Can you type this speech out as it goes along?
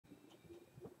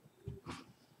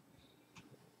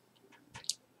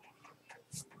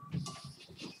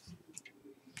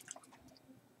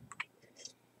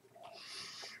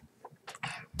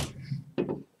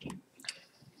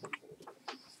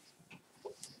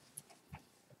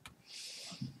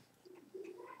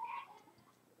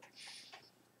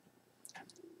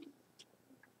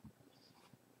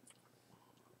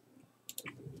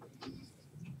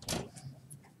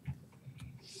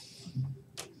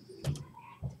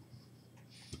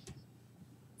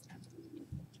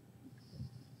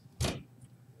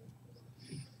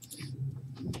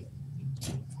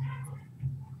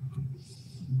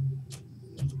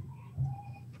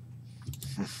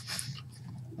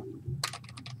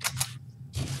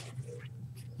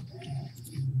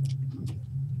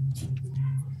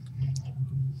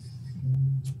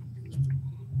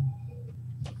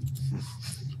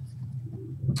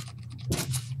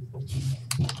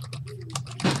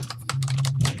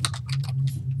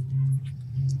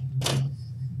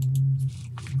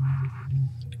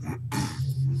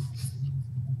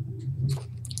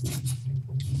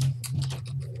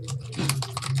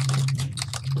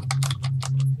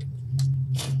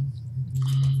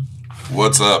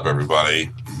What's up,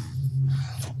 everybody?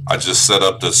 I just set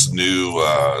up this new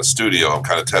studio. I'm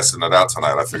kind of testing it out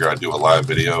tonight. I figure I'd do a live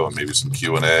video and maybe some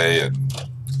Q&A, and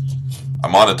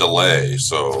I'm on a delay,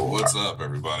 so what's up,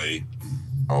 everybody?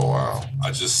 Oh, wow.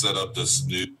 I just set up this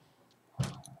new...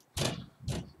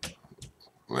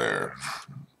 There.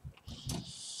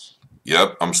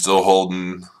 Yep, I'm still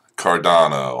holding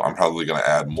Cardano. I'm probably going to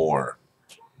add more.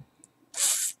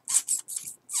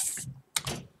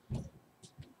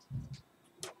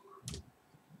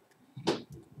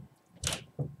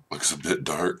 Looks a bit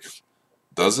dark.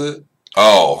 Does it?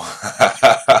 Oh.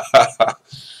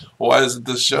 Why isn't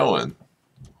this showing?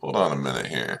 Hold on a minute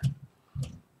here.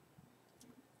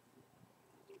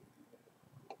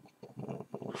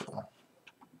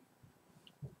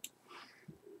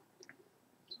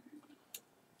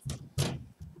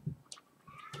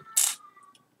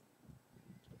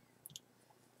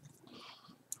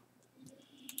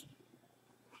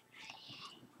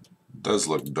 It does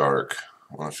look dark.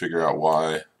 I want to figure out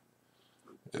why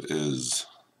it is.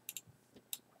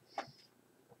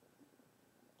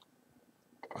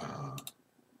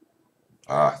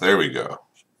 There we go.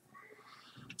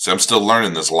 See, I'm still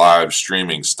learning this live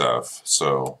streaming stuff,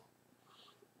 so...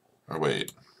 Or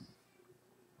wait.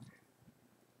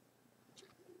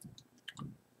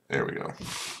 There we go.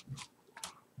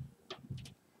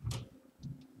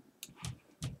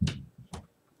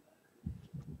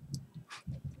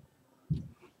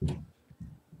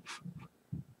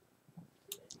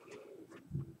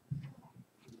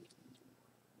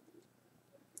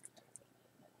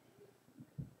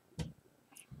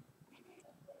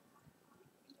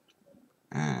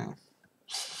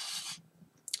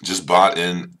 Just bought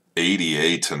in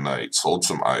ADA tonight. Sold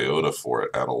some IOTA for it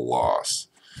at a loss.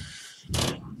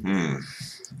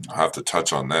 I'll have to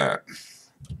touch on that.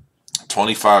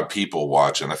 25 people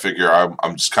watching. I figure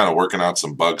I'm just kind of working out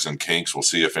some bugs and kinks. We'll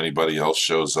see if anybody else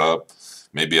shows up.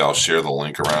 Maybe I'll share the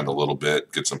link around a little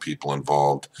bit, get some people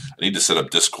involved. I need to set up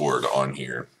Discord on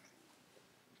here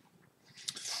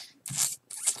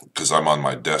because I'm on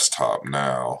my desktop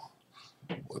now.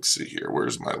 Let's see here.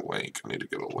 Where's my link? I need to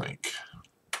get a link.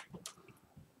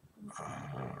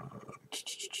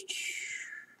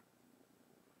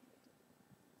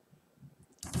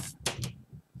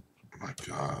 My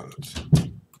God.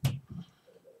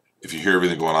 If you hear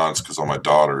everything going on, it's because all my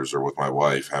daughters are with my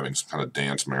wife having some kind of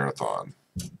dance marathon.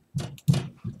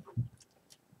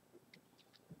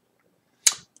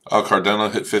 Oh,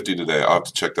 Cardano hit 50 today. I'll have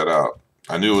to check that out.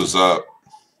 I knew it was up.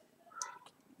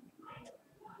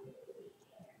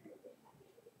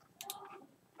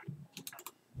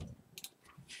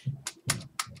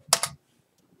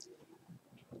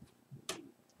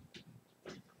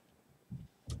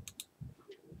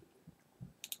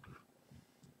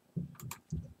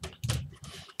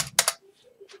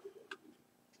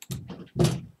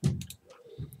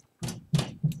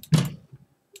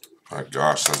 My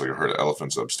gosh, sounds like I heard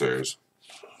elephants upstairs.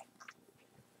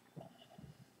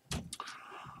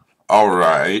 All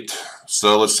right,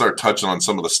 so let's start touching on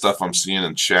some of the stuff I'm seeing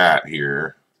in chat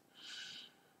here.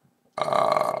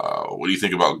 What do you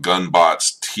think about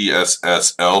Gunbot's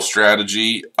TSSL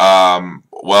strategy?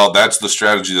 Well, that's the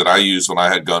strategy that I used when I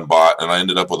had Gunbot, and I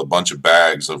ended up with a bunch of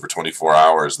bags over 24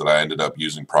 hours that I ended up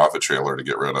using Profit Trailer to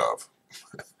get rid of.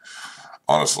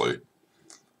 Honestly.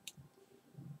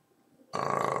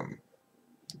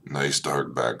 Nice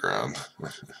dark background.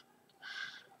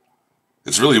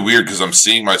 It's really weird because I'm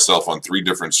seeing myself on 3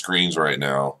 different screens right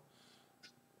now.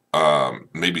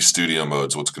 Maybe studio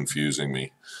mode's what's confusing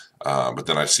me. But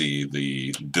then I see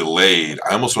the delayed.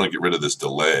 I almost want to get rid of this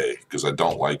delay because I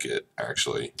don't like it,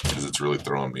 actually, because it's really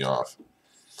throwing me off.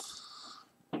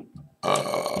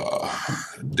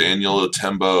 Daniel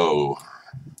Otembo,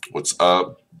 what's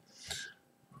up?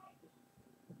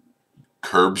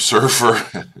 Curb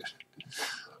Surfer.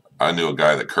 I knew a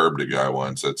guy that curbed a guy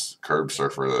once. That's Curb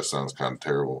Surfer. That sounds kind of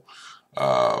terrible.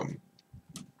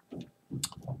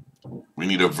 We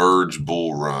need a Verge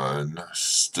bull run.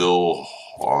 Still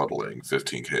hodling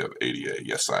 15K of ADA.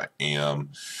 Yes, I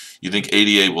am. You think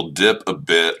ADA will dip a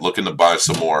bit? Looking to buy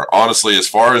some more. Honestly, as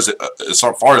far as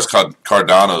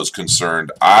Cardano is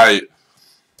concerned, I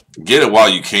get it while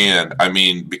you can. I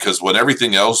mean, because when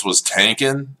everything else was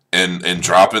tanking and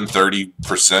dropping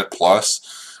 30%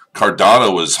 plus,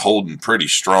 Cardano was holding pretty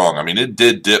strong. I mean, it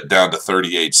did dip down to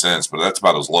 38 cents, but that's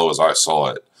about as low as I saw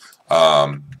it.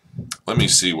 Let me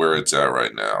see where it's at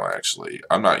right now, actually.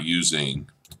 I'm not using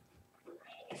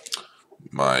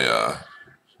my...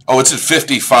 oh, it's at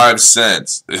 55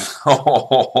 cents.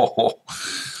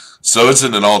 So it's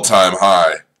at an all-time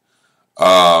high.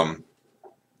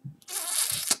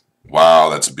 Wow,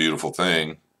 that's a beautiful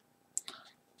thing.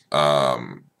 Yeah,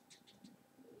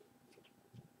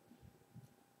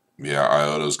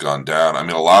 IOTA's gone down. I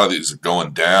mean, a lot of these are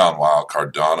going down while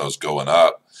Cardano's going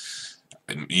up.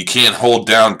 And you can't hold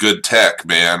down good tech,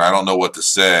 man. I don't know what to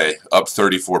say. Up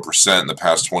 34% in the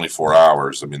past 24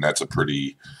 hours. I mean, that's a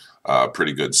pretty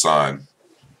good sign.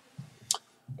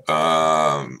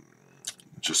 Um,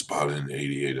 just bought in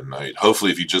 88 a night.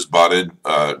 Hopefully, if you just bought in,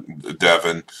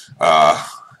 Devin,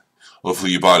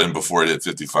 hopefully you bought in before it hit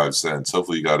 55 cents.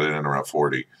 Hopefully you got it in around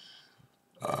 40.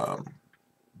 Um,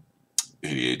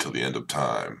 88 till the end of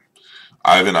time.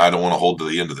 Ivan, I don't want to hold to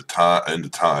the end of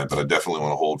time, but I definitely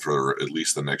want to hold for at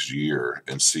least the next year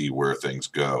and see where things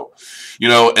go.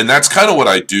 And that's kind of what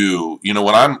I do. When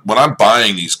I'm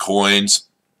buying these coins,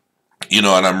 and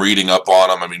I'm reading up on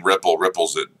them. I mean,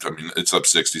 Ripple's it's up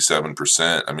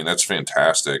 67%. I mean, that's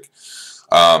fantastic.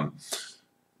 Um,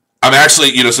 I'm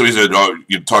actually, somebody said, "Oh,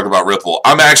 you talk about Ripple."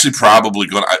 I'm actually probably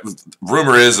going to.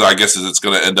 Rumor is, I guess, is it's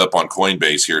going to end up on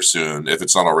Coinbase here soon. If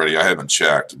it's not already, I haven't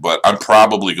checked, but I'm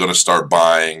probably going to start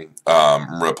buying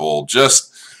Ripple.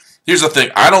 Just here's the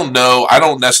thing: I don't know. I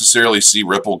don't necessarily see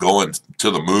Ripple going to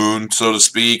the moon, so to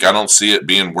speak. I don't see it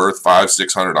being worth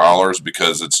 $500-600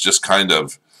 because it's just kind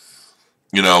of,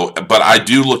 But I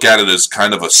do look at it as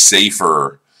kind of a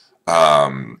safer.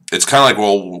 It's kind of like,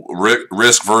 well,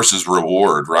 risk versus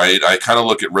reward, right? I kind of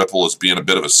look at Ripple as being a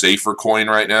bit of a safer coin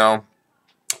right now,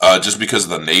 just because of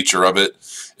the nature of it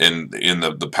and in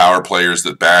the power players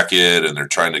that back it, and they're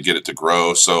trying to get it to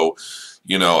grow. So,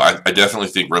 I definitely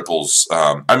think Ripple's.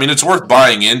 I mean, it's worth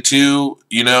buying into,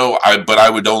 but I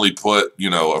would only put,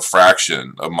 a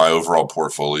fraction of my overall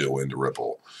portfolio into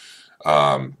Ripple.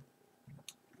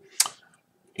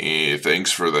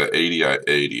 Thanks for the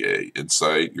 88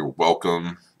 insight. You're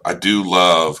welcome. I do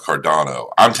love Cardano.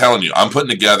 I'm telling you, I'm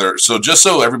putting together. So just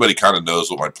so everybody kind of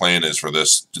knows what my plan is for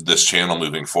this channel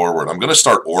moving forward, I'm going to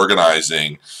start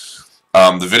organizing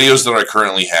the videos that I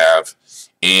currently have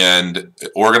and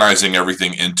organizing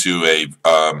everything into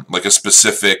like a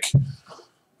specific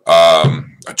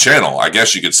a channel, I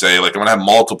guess you could say. Like, I'm going to have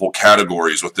multiple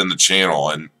categories within the channel,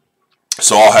 and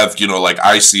so I'll have, like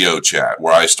ICO chat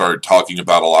where I start talking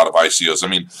about a lot of ICOs. I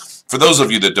mean, for those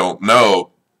of you that don't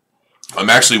know, I'm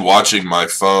actually watching my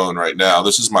phone right now.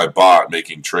 This is my bot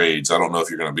making trades. I don't know if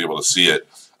you're going to be able to see it.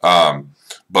 And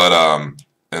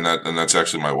that's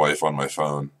actually my wife on my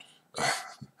phone.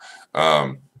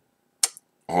 Hold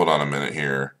on a minute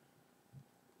here.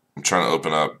 I'm trying to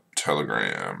open up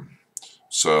Telegram.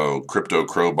 So Crypto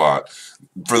Crowbot.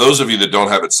 For those of you that don't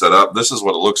have it set up, this is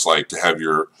what it looks like to have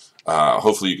your.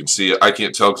 Hopefully you can see it. I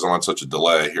can't tell because I'm on such a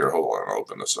delay. Here, hold on. I'll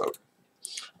open this up.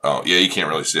 Oh, yeah, you can't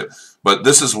really see it. But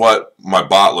this is what my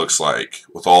bot looks like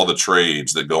with all the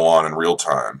trades that go on in real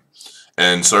time.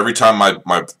 And so every time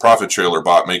my profit trailer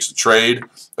bot makes a trade,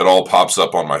 it all pops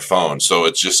up on my phone. So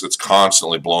it's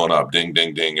constantly blowing up. Ding,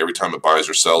 ding, ding. Every time it buys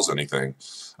or sells anything.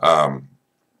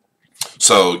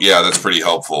 So, yeah, that's pretty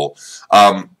helpful.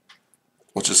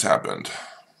 What just happened?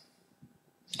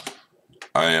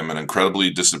 I am an incredibly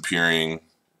disappearing.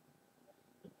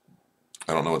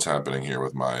 I don't know what's happening here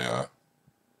with my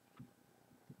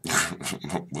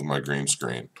with my green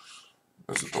screen.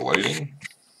 Is it the lighting?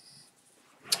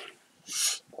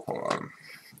 Hold on.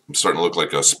 I'm starting to look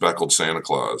like a speckled Santa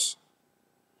Claus.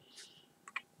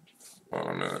 Hold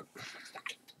on a minute.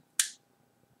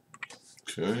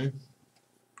 Okay.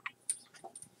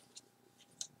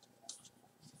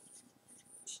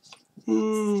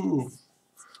 Ooh.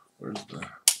 Where's the...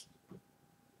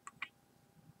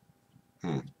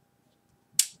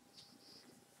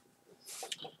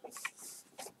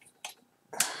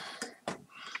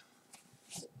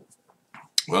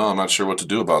 Well, I'm not sure what to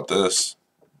do about this.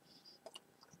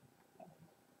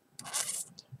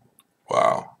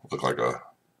 Wow. Look like a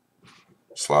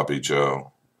sloppy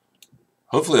Joe.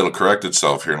 Hopefully it'll correct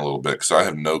itself here in a little bit because I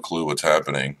have no clue what's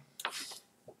happening.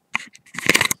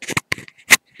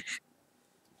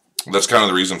 That's kind of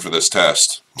the reason for this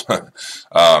test.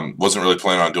 Wasn't really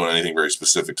planning on doing anything very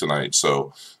specific tonight,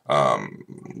 so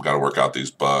got to work out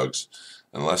these bugs.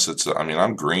 Unless it's, I mean,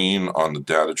 I'm green on the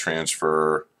data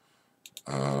transfer.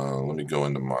 Let me go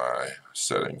into my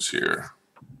settings here.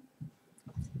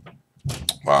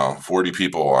 Wow, 40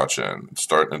 people watching.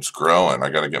 It's growing. I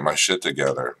got to get my shit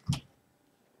together.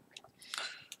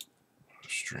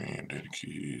 Stream data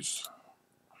keys.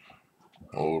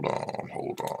 Hold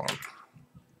on.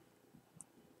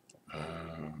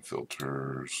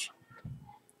 Filters.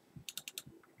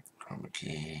 Chroma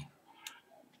key.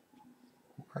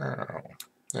 Wow.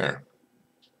 There.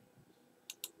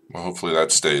 Well, hopefully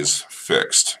that stays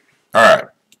fixed. All right.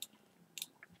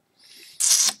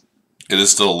 It is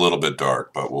still a little bit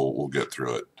dark, but we'll get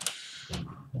through it.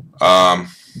 All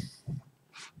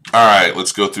right,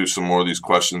 let's go through some more of these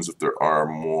questions if there are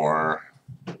more.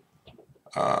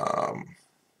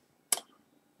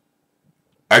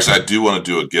 Actually, I do want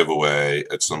to do a giveaway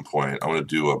at some point. I want to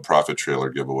do a profit trailer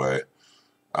giveaway.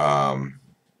 A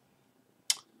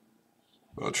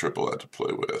triple I had to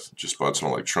play with. Just bought some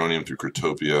Electronium through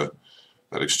Cryptopia.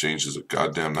 That exchange is a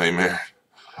goddamn nightmare.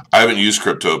 I haven't used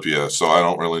Cryptopia, so I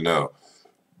don't really know.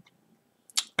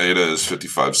 ADA is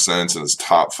 55 cents and it's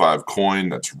top 5 coin.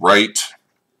 That's right.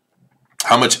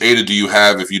 How much ADA do you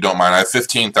have, if you don't mind? I have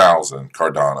 15,000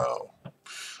 Cardano.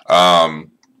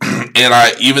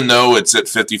 And even though it's at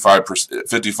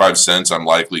 55 cents, I'm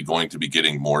likely going to be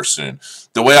getting more soon.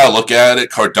 The way I look at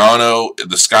it, Cardano,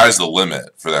 the sky's the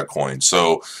limit for that coin.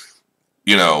 So,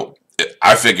 you know,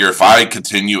 I figure if I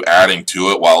continue adding to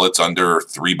it while it's under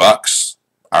 $3,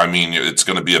 I mean, it's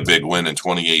going to be a big win in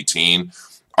 2018.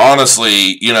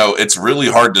 Honestly, you know, it's really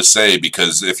hard to say,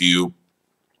 because if you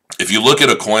look at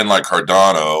a coin like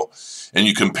Cardano and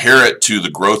you compare it to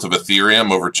the growth of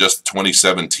Ethereum over just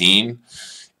 2017,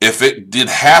 if it did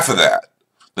half of that,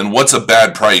 then what's a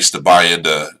bad price to buy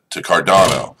into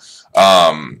Cardano?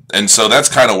 And so that's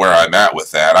kind of where I'm at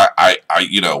with that. I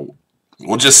you know,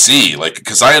 we'll just see,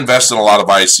 because I invest in a lot of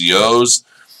ICOs,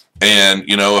 and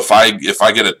you know, if I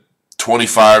get a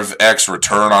 25x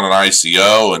return on an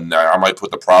ICO, and I might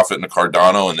put the profit into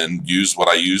Cardano and then use what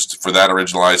I used for that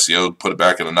original ICO, put it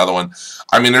back in another one.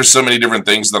 I mean, there's so many different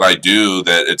things that I do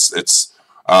that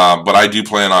but I do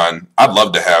plan on, I'd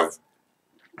love to have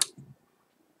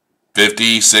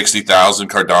 50, 60,000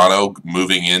 Cardano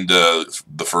moving into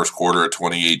the first quarter of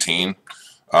 2018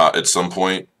 at some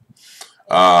point.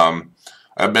 I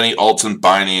have many alts in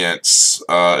Binance.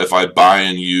 If I buy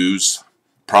and use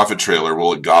Profit Trailer,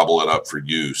 will it gobble it up for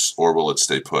use, or will it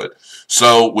stay put?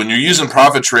 So when you're using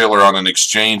Profit Trailer on an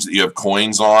exchange that you have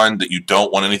coins on that you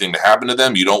don't want anything to happen to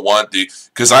them, you don't want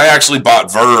because I actually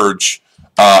bought Verge.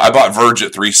 I bought Verge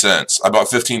at 3 cents. I bought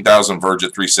 15,000 Verge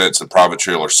at 3 cents, and Profit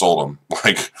Trailer sold them.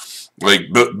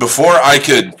 Before I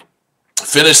could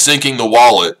finish syncing the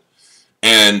wallet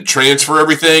and transfer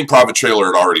everything, Profit Trailer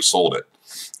had already sold it.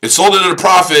 It sold it at a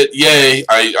profit, yay,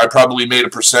 I probably made a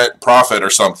 % profit or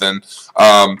something,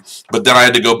 but then I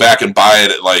had to go back and buy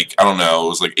it at I don't know,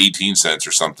 it was 18 cents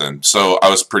or something, so I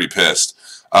was pretty pissed.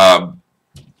 But,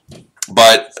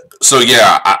 so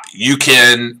yeah, you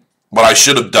can, what I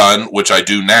should have done, which I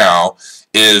do now,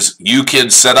 is you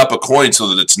can set up a coin so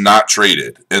that it's not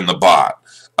traded in the bot.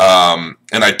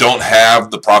 And I don't have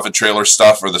the Profit Trailer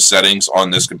stuff or the settings on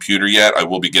this computer yet. I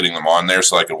will be getting them on there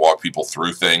so I can walk people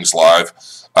through things live.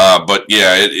 But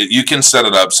yeah, you can set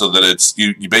it up so that it's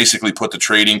you basically put the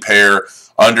trading pair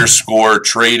 _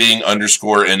 trading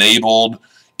 _ enabled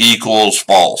equals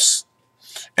false.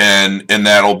 And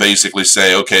that'll basically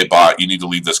say, okay, bot, you need to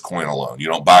leave this coin alone. You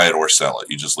don't buy it or sell it.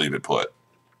 You just leave it put.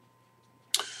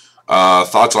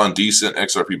 Thoughts on decent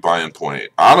XRP buy-in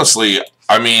point? Honestly,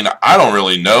 I mean, I don't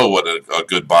really know what a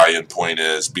good buy-in point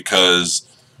is, because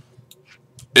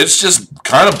it's just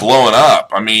kind of blowing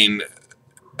up. I mean,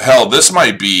 hell, this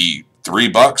might be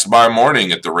 $3 by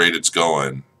morning at the rate it's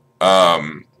going.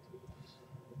 Buy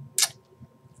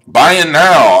in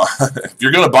now. If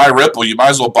you're going to buy Ripple, you might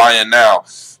as well buy in now.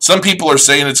 Some people are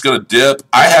saying it's going to dip.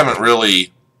 I haven't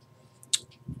really...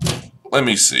 Let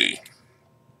me see.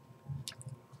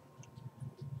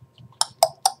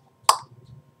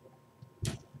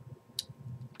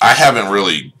 I haven't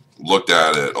really looked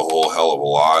at it a whole hell of a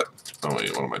lot. Oh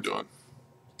wait, what am I doing?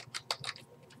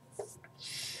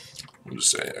 I'm just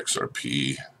saying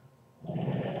XRP.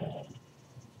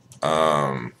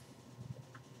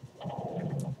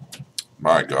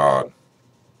 My God.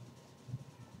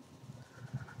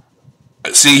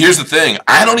 See, here's the thing.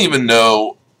 I don't even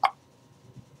know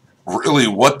really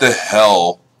what the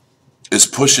hell is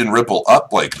pushing Ripple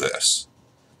up like this.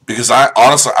 Because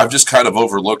honestly, I've just kind of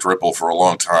overlooked Ripple for a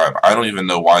long time. I don't even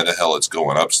know why the hell it's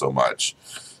going up so much.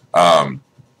 I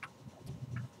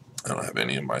don't have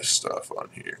any of my stuff on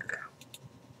here.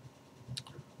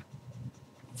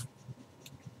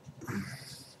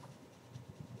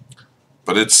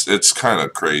 But it's kind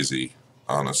of crazy,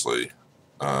 honestly.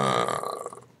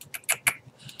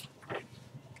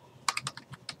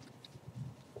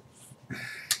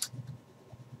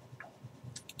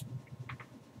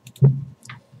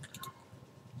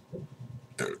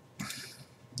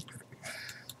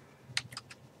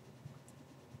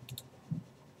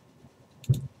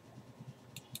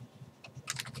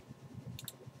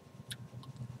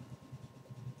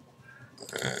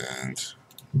 And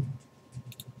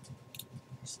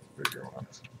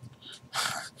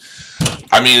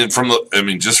I I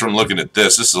mean, just from looking at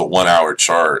this is a 1 hour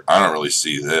chart. I don't really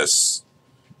see this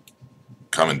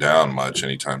coming down much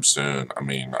anytime soon. I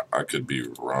mean, I could be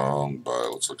wrong,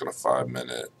 but let's look at a 5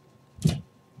 minute.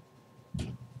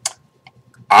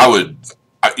 I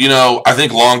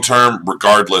think long term,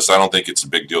 regardless, I don't think it's a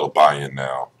big deal to buy in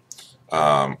now.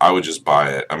 I would just buy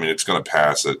it. I mean, it's going to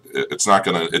pass it. It's not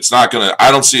going to,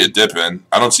 I don't see it dipping.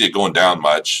 I don't see it going down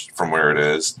much from where it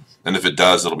is. And if it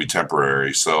does, it'll be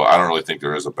temporary. So I don't really think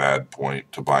there is a bad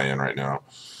point to buy in right now.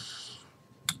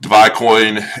 Divide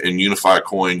Coin and Unify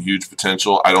Coin, huge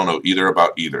potential. I don't know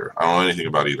about either. I don't know anything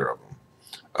about either of them.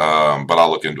 But I'll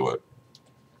look into it.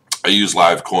 I use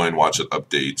Live Coin, watch it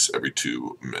updates every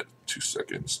 2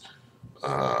 seconds.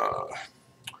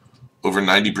 Over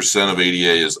 90% of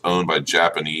ADA is owned by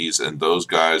Japanese, and those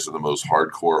guys are the most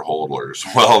hardcore holders.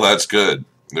 Well, that's good.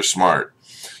 They're smart.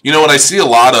 What I see a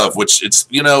lot of, which it's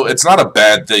not a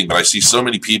bad thing, but I see so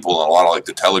many people in a lot of like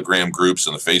the Telegram groups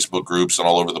and the Facebook groups and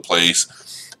all over the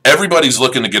place. Everybody's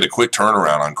looking to get a quick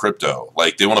turnaround on crypto.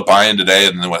 Like they want to buy in today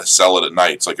and then they want to sell it at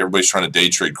night. It's like everybody's trying to day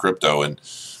trade crypto. And,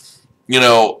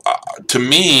 to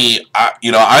me,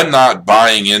 I'm not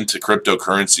buying into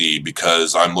cryptocurrency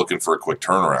because I'm looking for a quick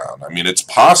turnaround. I mean, it's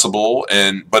possible,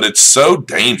 but it's so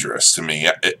dangerous to me.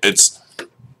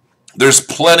 There's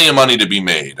plenty of money to be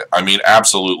made. I mean,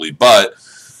 absolutely. But,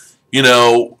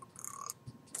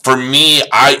 for me,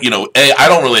 I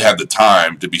don't really have the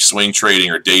time to be swing trading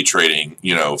or day trading,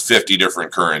 50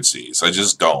 different currencies. I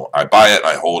just don't. I buy it,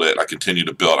 I hold it, I continue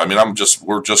to build. I mean,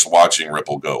 we're just watching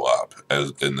Ripple go up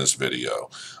as in this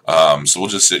video. So we'll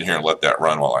just sit here and let that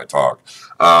run while I talk.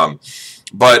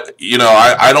 But,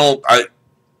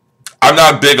 I'm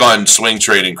not big on swing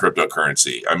trading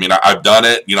cryptocurrency. I mean, I've done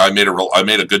it. I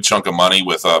made a good chunk of money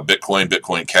with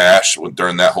Bitcoin Cash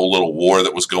during that whole little war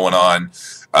that was going on.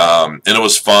 And it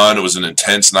was fun. It was an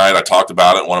intense night. I talked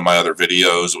about it in one of my other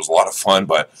videos. It was a lot of fun,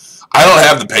 but I don't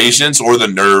have the patience or the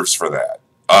nerves for that.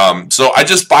 So I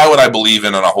just buy what I believe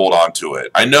in and I hold on to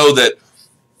it. I know that,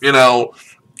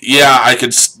 I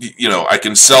could, I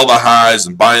can sell the highs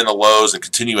and buy in the lows and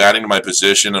continue adding to my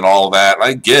position and all of that.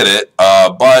 I get it.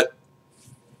 But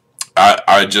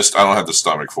I don't have the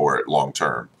stomach for it long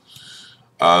term.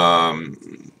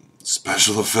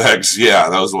 Special effects, yeah,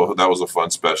 that was a fun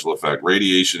special effect.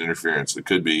 Radiation interference, it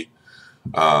could be.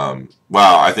 Wow,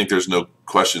 I think there's no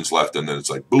questions left, and then it's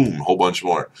like boom, a whole bunch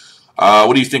more.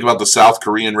 What do you think about the South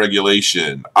Korean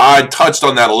regulation? I touched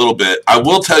on that a little bit. I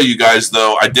will tell you guys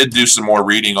though, I did do some more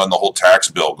reading on the whole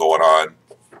tax bill going on,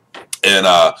 and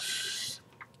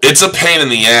it's a pain in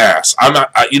the ass. I'm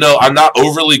not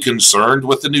overly concerned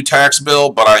with the new tax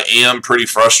bill, but I am pretty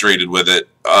frustrated with it.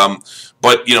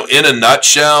 But, in a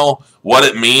nutshell, what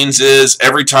it means is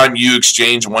every time you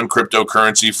exchange one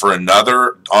cryptocurrency for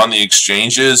another on the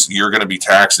exchanges, you're going to be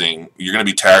taxed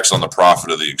on the profit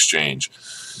of the exchange.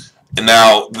 And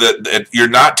now, you're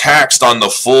not taxed on the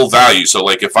full value. So,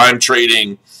 like, if I'm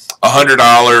trading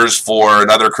 $100 for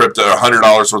another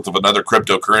 $100 worth of another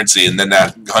cryptocurrency, and then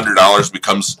that $100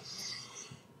 becomes,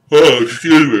 and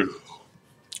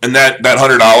that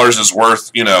 $100 is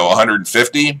worth,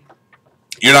 $150.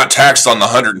 You're not taxed on the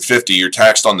 150, you're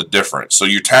taxed on the difference. So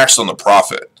you're taxed on the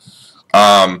profit.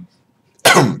 And,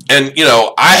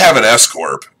 I have an S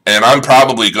Corp, and I'm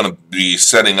probably going to be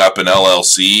setting up an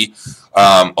LLC.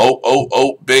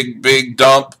 Big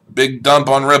dump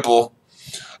on Ripple.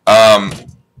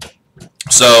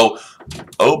 So,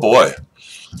 oh boy.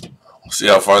 We'll see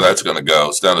how far that's going to go.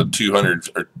 It's down to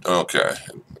 200. Okay,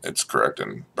 it's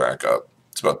correcting back up.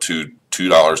 It's about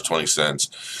 $2.20.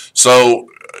 So,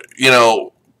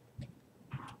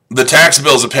 the tax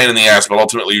bill is a pain in the ass, but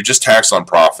ultimately you're just taxed on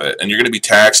profit, and you're going to be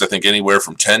taxed, I think, anywhere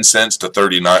from 10 cents to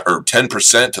 39 or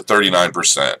 10% to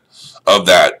 39% of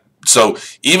that. So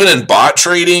even in bot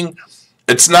trading,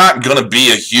 it's not going to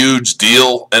be a huge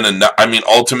deal.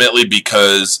 Ultimately,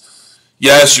 because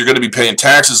yes, you're going to be paying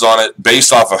taxes on it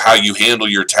based off of how you handle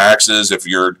your taxes. If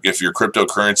your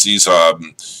cryptocurrencies,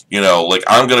 like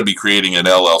I'm going to be creating an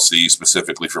LLC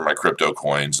specifically for my crypto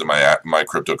coins and my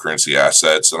cryptocurrency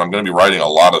assets, and I'm going to be writing a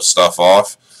lot of stuff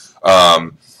off.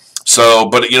 But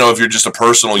if you're just a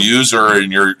personal user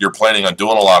and you're planning on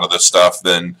doing a lot of this stuff,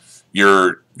 then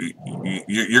you're going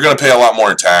to pay a lot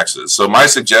more in taxes. So my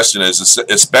suggestion is,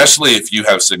 especially if you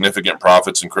have significant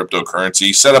profits in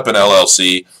cryptocurrency, set up an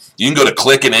LLC. You can go to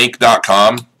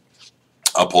clickinink.com.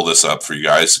 I'll pull this up for you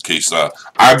guys in case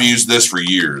I've used this for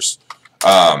years.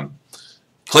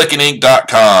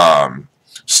 Clickinink.com.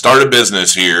 Start a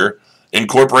business here.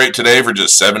 Incorporate today for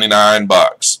just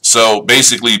 $79. So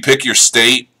basically, you pick your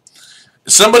state.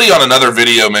 Somebody on another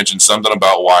video mentioned something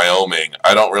about Wyoming.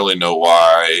 I don't really know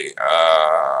why.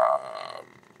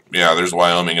 Yeah, there's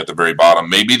Wyoming at the very bottom.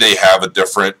 Maybe they have a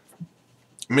different...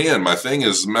 Man, my thing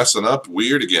is messing up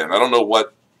weird again. I don't know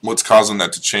what's causing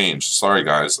that to change. Sorry,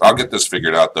 guys. I'll get this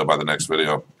figured out, though, by the next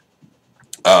video.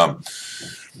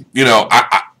 You know,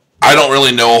 I don't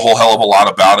really know a whole hell of a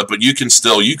lot about it, but you can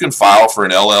file for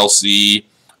an LLC,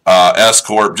 S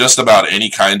Corp, just about any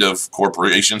kind of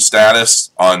corporation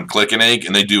status on Click and Ink,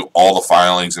 and they do all the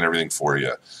filings and everything for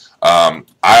you. I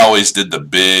always did the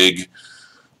big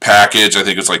package. I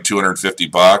think it's like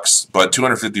 $250, but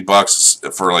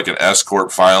 $250 for like an S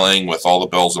Corp filing with all the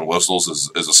bells and whistles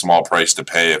is a small price to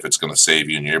pay if it's going to save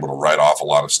you and you're able to write off a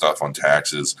lot of stuff on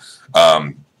taxes.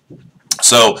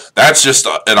 So that's just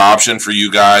an option for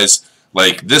you guys.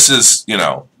 Like, this is, you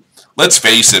know, let's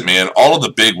face it, man, all of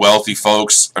the big wealthy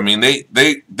folks, I mean,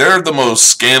 they're the most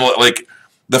scandalous. Like,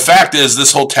 the fact is,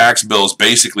 this whole tax bill is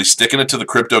basically sticking it to the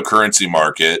cryptocurrency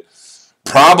market,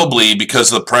 probably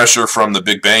because of the pressure from the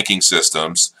big banking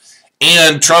systems.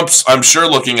 And Trump's, I'm sure,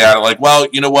 looking at it like, well,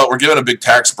 you know what, we're giving a big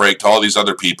tax break to all these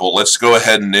other people. Let's go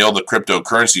ahead and nail the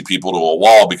cryptocurrency people to a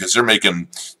wall because they're making,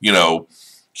 you know,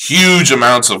 huge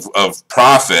amounts of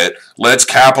profit. Let's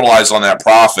capitalize on that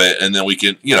profit, and then we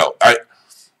can, you know,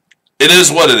 it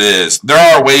is what it is. There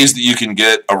are ways that you can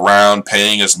get around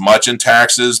paying as much in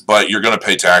taxes, but you're going to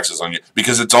pay taxes on you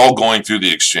because it's all going through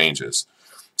the exchanges.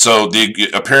 So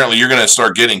apparently you're going to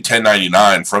start getting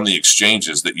 1099 from the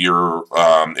exchanges that you're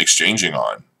exchanging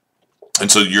on. And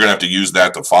so you're going to have to use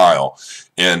that to file.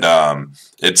 And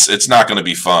it's not going to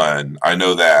be fun. I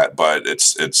know that, but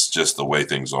it's just the way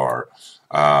things are.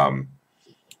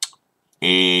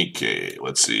 Okay,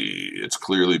 let's see. It's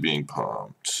clearly being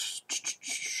pumped.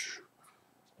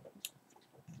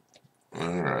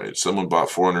 All right. Someone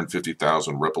bought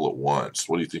 450,000 Ripple at once.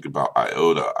 What do you think about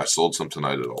IOTA? I sold some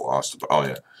tonight at a loss. Oh,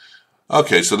 yeah.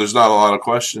 Okay, so there's not a lot of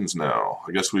questions now.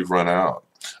 I guess we've run out.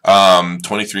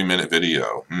 23-minute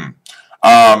video.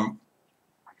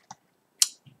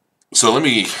 So let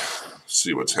me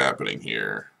see what's happening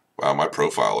here. Wow, my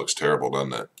profile looks terrible,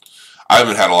 doesn't it? I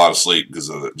haven't had a lot of sleep because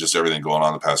of just everything going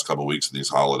on the past couple of weeks in these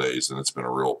holidays, and it's been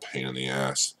a real pain in the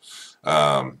ass.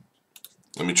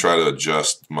 Let me try to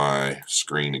adjust my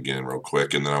screen again real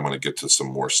quick, and then I'm going to get to some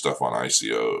more stuff on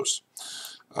ICOs.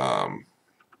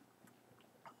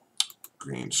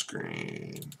 Green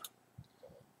screen.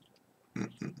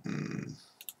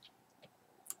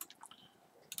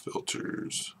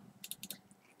 Filters.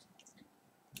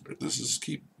 Does this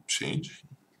keep changing?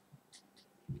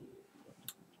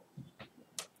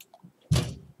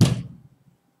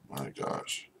 My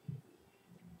gosh.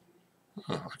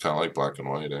 Huh, I kind of like black and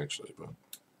white, actually, but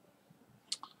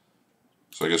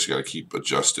so I guess you got to keep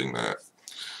adjusting that.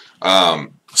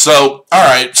 So, all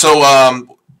right. So,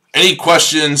 any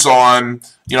questions on,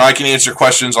 you know, I can answer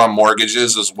questions on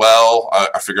mortgages as well.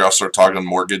 I figure I'll start talking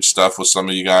mortgage stuff with some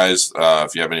of you guys.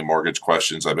 If you have any mortgage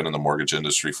questions, I've been in the mortgage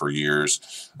industry for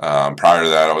years. Prior to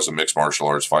that, I was a mixed martial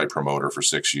arts fight promoter for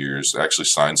 6 years. I actually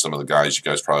signed some of the guys you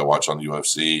guys probably watch on the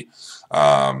UFC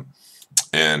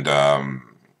and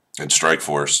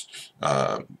Strikeforce.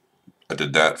 I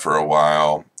did that for a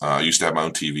while. I used to have my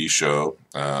own TV show,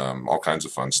 all kinds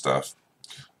of fun stuff.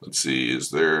 Let's see,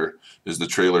 is the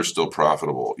trailer still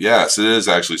profitable? Yes, it is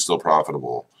actually still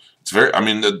profitable. It's very, I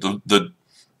mean, the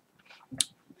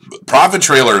profit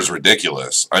trailer is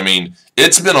ridiculous. I mean,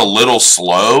 it's been a little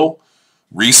slow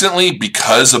recently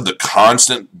because of the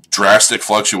constant drastic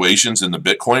fluctuations in the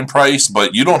Bitcoin price,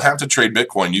 but you don't have to trade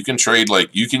Bitcoin. You can trade, like,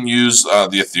 you can use the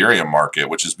Ethereum market,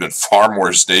 which has been far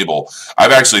more stable.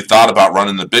 I've actually thought about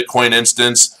running the Bitcoin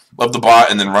instance of the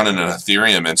bot and then running an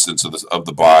Ethereum instance of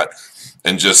the bot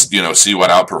and just, you know, see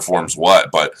what outperforms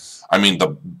what. But I mean,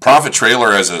 the profit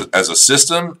trailer as a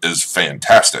system is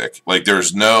fantastic. Like,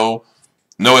 there's no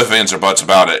ifs, ands, or buts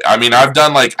about it. I mean, I've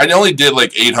done, like, I only did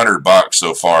like $800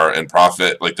 so far in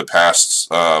profit, like the past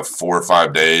 4 or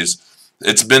 5 days.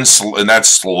 It's been and that's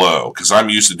slow because I'm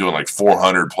used to doing like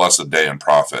 400 plus a day in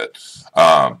profit.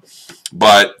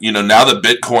 But, you know, now that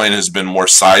Bitcoin has been more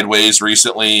sideways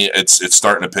recently, it's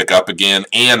starting to pick up again.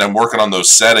 And I'm working on those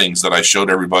settings that I showed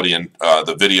everybody in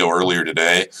the video earlier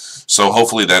today. So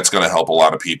hopefully that's going to help a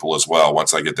lot of people as well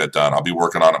once I get that done. I'll be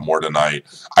working on it more tonight.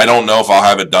 I don't know if I'll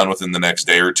have it done within the next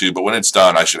day or two, but when it's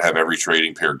done, I should have every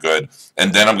trading pair good.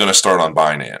 And then I'm going to start on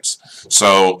Binance.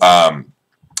 So,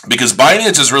 because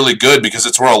Binance is really good because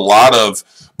it's where a lot of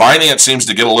Binance seems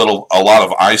to get a lot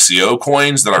of ICO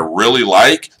coins that I really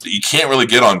like that you can't really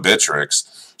get on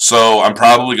Bittrex. So I'm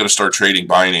probably going to start trading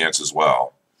Binance as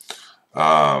well.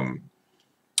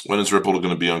 When is Ripple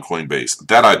going to be on Coinbase?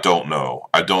 That I don't know.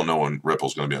 I don't know when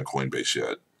Ripple's going to be on Coinbase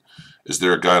yet. Is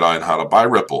there a guideline how to buy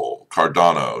Ripple?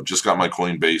 Cardano. Just got my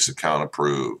Coinbase account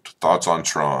approved. Thoughts on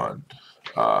Tron?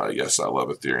 Yes, I love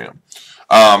Ethereum.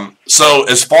 So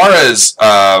as far as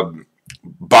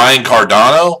buying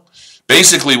Cardano,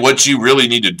 basically what you really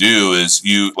need to do is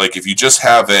if you just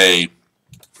have a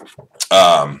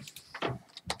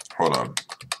hold on,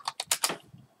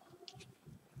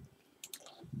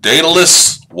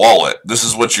 dataless wallet. This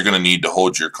is what you're going to need to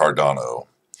hold your Cardano.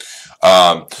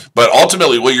 But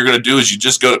ultimately, what you're going to do is you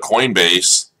just go to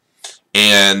Coinbase,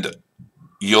 and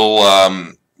you'll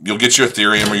get your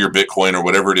Ethereum or your Bitcoin or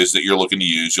whatever it is that you're looking to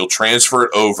use. You'll transfer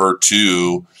it over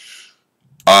to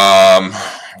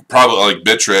probably like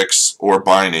Bittrex or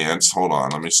Binance. Hold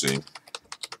on, let me see.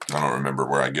 I don't remember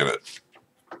where I get it.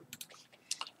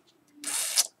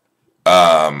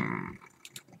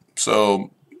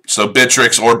 So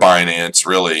Bittrex or Binance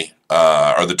really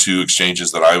are the two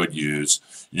exchanges that I would use.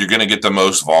 You're going to get the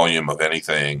most volume of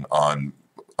anything on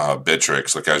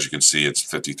Bittrex. Like, as you can see, it's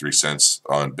 53 cents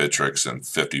on Bittrex and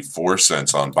 54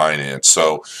 cents on Binance.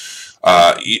 So,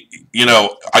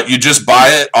 you just buy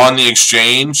it on the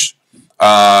exchange.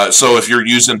 So if you're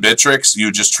using Bittrex,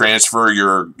 you just transfer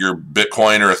your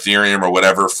Bitcoin or Ethereum or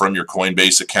whatever from your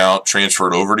Coinbase account, transfer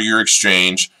it over to your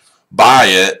exchange, buy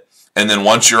it, and then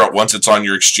once it's on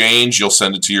your exchange, you'll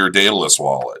send it to your Daedalus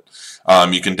wallet.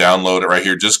 You can download it right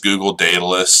here. Just Google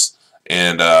Daedalus,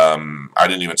 and I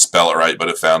didn't even spell it right, but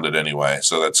it found it anyway,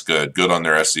 so that's good. Good on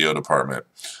their SEO department.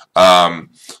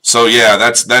 So yeah,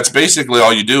 that's basically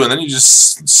all you do, and then you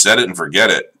just set it and forget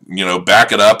it.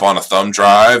 Back it up on a thumb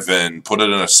drive and put it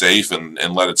in a safe and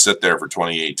let it sit there for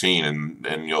 2018,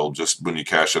 and you'll just, when you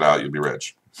cash it out, you'll be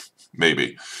rich.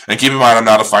 Maybe. And keep in mind, I'm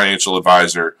not a financial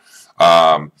advisor.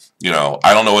 I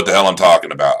don't know what the hell I'm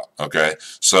talking about, okay?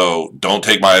 So don't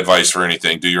take my advice for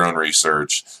anything. Do your own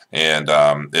research. And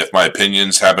if my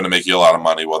opinions happen to make you a lot of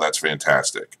money, well, that's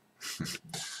fantastic.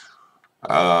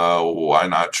 Why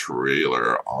not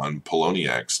trailer on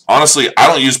Poloniex? Honestly, I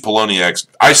don't use Poloniex.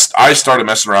 I started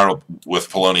messing around with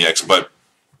Poloniex, but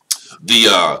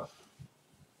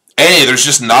there's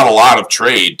just not a lot of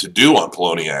trade to do on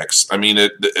Poloniex. I mean,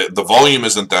 the volume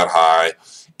isn't that high.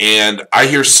 And I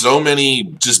hear so many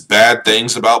just bad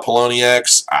things about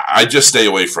Poloniex. I just stay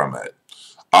away from it.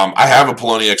 I have a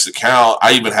Poloniex account.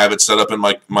 I even have it set up in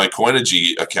my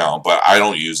Coinigy account, but I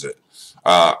don't use it.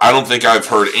 I don't think I've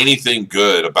heard anything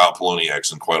good about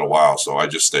Poloniex in quite a while, so I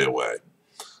just stay away.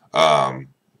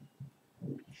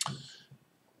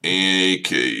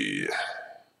 Okay.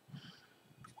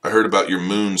 I heard about your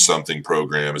Moon something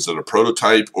program. Is it a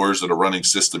prototype or is it a running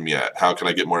system yet? How can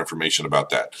I get more information about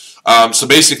that? So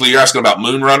basically, you're asking about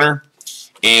Moonrunner,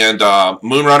 and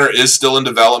Moonrunner is still in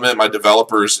development. My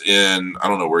developer's in, I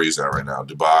don't know where he's at right now,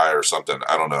 Dubai or something.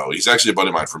 I don't know. He's actually a buddy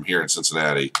of mine from here in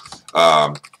Cincinnati.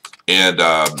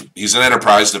 He's an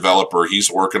enterprise developer.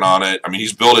 He's working on it. I mean,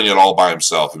 he's building it all by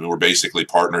himself. I mean, we're basically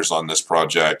partners on this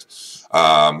project. It's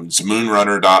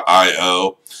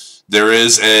moonrunner.io. There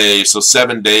is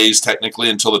 7 days technically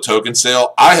until the token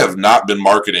sale. I have not been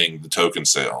marketing the token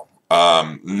sale.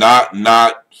 Not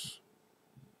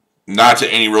to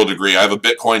any real degree. I have a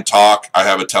Bitcoin talk. I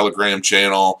have a Telegram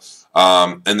channel.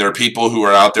 And there are people who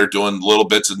are out there doing little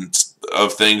bits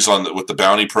of things with the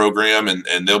bounty program,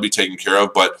 and they'll be taken care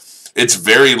of. But it's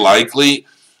very likely,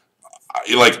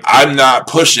 I'm not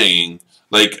pushing.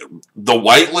 The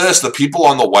whitelist, the people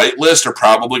on the whitelist are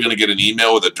probably going to get an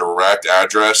email with a direct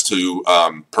address to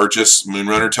purchase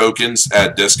Moonrunner tokens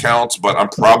at discounts, but I'm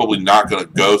probably not going to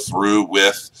go through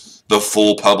with the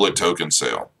full public token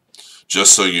sale.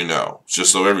 Just so you know,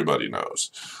 just so everybody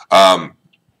knows.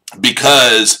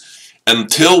 Because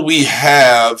until we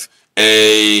have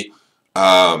a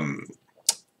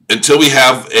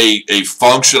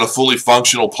fully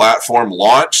functional platform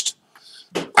launched,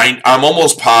 I'm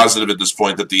almost positive at this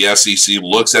point that the SEC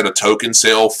looks at a token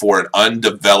sale for an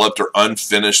undeveloped or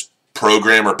unfinished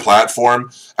program or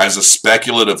platform as a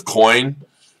speculative coin,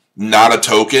 not a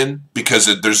token,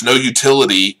 because there's no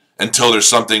utility until there's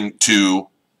something to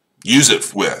use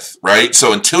it with, right?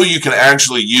 So until you can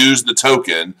actually use the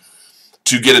token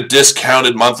to get a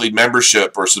discounted monthly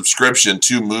membership or subscription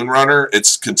to Moonrunner,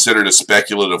 it's considered a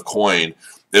speculative coin,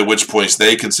 at which point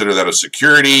they consider that a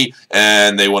security,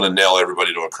 and they want to nail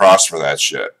everybody to a cross for that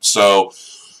shit. So,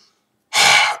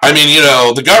 I mean,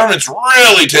 the government's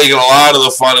really taking a lot of the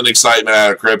fun and excitement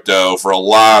out of crypto for a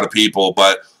lot of people,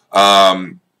 but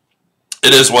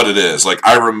it is what it is.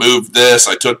 I removed this.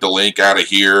 I took the link out of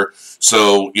here.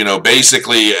 So,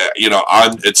 basically,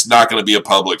 it's not going to be a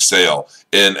public sale.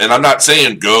 And I'm not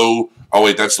saying go Oh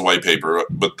wait, that's the white paper.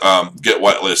 But get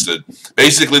whitelisted.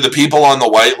 Basically, the people on the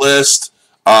whitelist,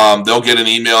 they'll get an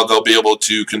email. They'll be able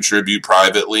to contribute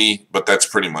privately, but that's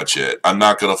pretty much it. I'm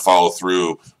not going to follow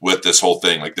through with this whole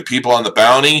thing. Like the people on the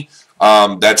bounty,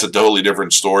 that's a totally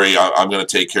different story. I'm going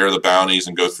to take care of the bounties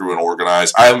and go through and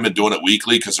organize. I haven't been doing it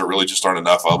weekly because there really just aren't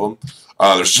enough of them.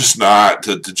 There's just not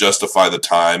to justify the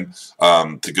time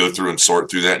to go through and sort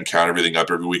through that and count everything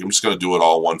up every week. I'm just going to do it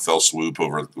all one fell swoop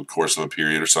over the course of a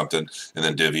period or something, and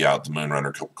then divvy out the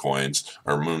Moonrunner coins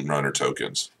or Moonrunner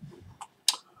tokens.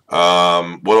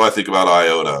 What do I think about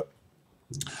IOTA?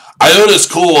 IOTA is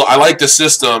cool. I like the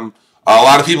system. A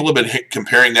lot of people have been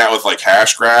comparing that with like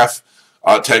Hashgraph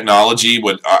technology.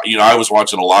 When I was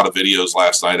watching a lot of videos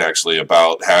last night actually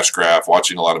about Hashgraph,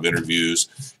 watching a lot of interviews.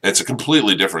 It's a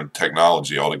completely different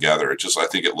technology altogether. I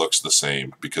think it looks the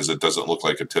same because it doesn't look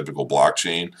like a typical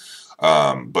blockchain.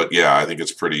 But yeah, I think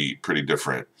it's pretty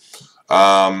different.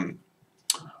 So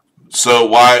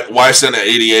why send an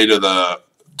ADA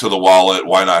to the wallet?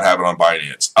 Why not have it on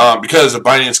Binance? Because if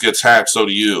Binance gets hacked, so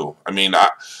do you. I mean,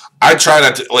 I try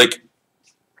not to, like,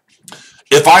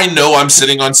 if I know I'm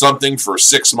sitting on something for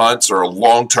 6 months or a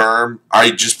long term,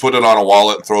 I just put it on a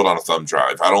wallet and throw it on a thumb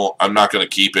drive. I'm not going to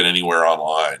keep it anywhere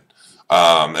online.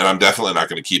 And I'm definitely not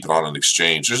going to keep it on an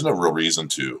exchange. There's no real reason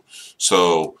to.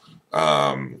 So,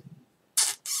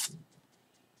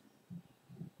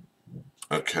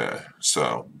 okay.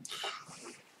 So,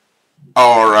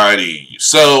 alrighty.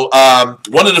 So,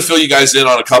 wanted to fill you guys in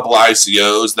on a couple of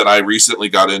ICOs that I recently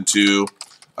got into.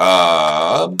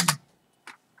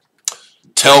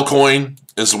 Telcoin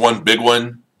is one big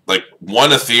one. Like one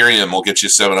Ethereum will get you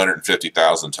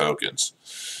 750,000 tokens.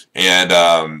 And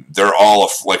they're all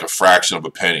like a fraction of a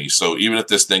penny. So even if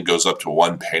this thing goes up to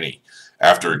 1 penny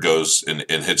after it goes and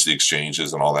hits the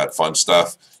exchanges and all that fun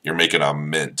stuff, you're making a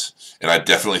mint. And I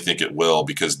definitely think it will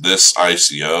because this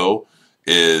ICO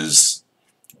is,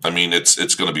 I mean,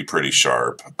 it's going to be pretty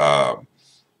sharp.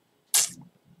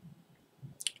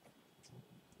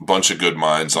 Bunch of good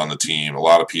minds on the team, a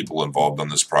lot of people involved on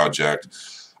this project.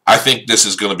 I think this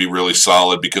is going to be really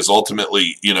solid because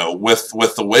ultimately,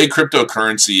 with the way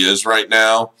cryptocurrency is right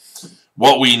now,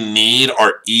 what we need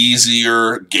are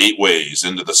easier gateways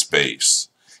into the space.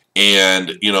 And,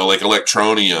 like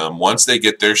Electroneum, once they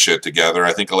get their shit together,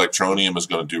 I think Electroneum is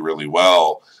going to do really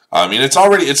well. I mean,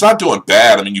 it's not doing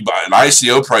bad. I mean, you buy an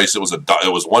ICO price, it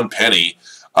was 1 penny.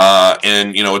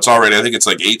 And it's already, I think it's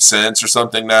like 8 cents or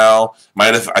something now.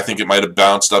 I think it might have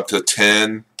bounced up to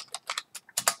 10.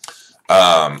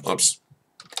 Oops.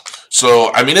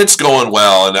 So I mean, it's going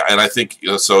well, and I think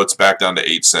so. It's back down to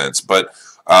 8 cents. But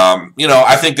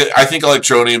I think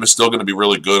Electroneum is still going to be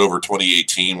really good over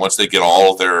 2018 once they get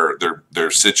all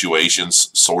their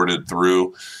situations sorted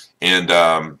through.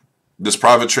 And does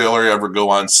Profit Trailer ever go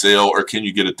on sale, or can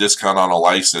you get a discount on a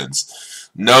license?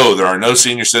 No, there are no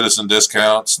senior citizen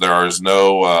discounts. There is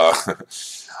no,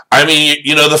 I mean,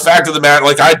 the fact of the matter,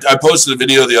 like I posted a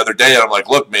video the other day and I'm like,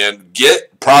 look, man,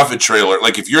 get Profit Trailer.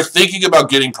 Like if you're thinking about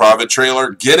getting Profit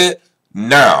Trailer, get it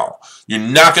now. You're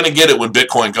not going to get it when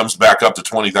Bitcoin comes back up to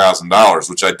 $20,000,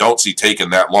 which I don't see taking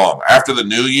that long. After the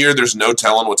new year, there's no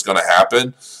telling what's going to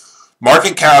happen.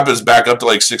 Market cap is back up to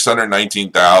like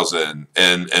 619,000,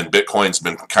 and Bitcoin's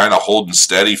been kind of holding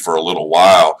steady for a little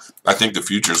while. I think the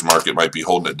futures market might be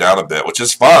holding it down a bit, which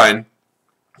is fine.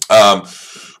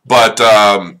 But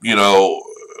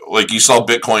like you saw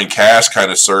Bitcoin Cash kind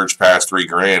of surge past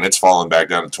 $3,000. It's falling back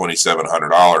down to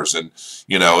 $2,700, and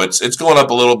it's going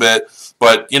up a little bit.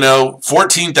 But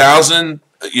 14,000,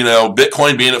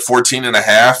 Bitcoin being at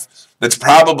 14.5. That's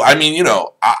probably, I mean,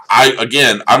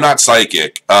 again, I'm not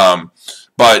psychic,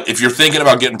 but if you're thinking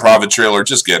about getting Profit Trailer,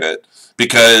 just get it.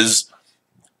 Because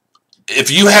if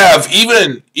you have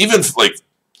even like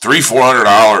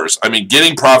 $300-400, I mean,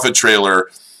 getting Profit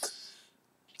Trailer,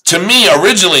 to me,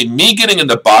 originally, me getting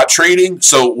into bot trading,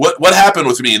 so what happened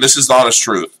with me, and this is the honest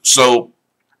truth. So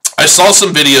I saw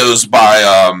some videos by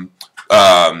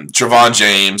Trevon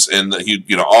James, and he,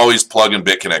 always plugging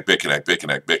BitConnect.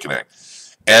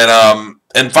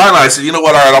 And finally I said, you know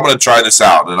what, all right, I'm going to try this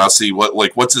out, and I'll see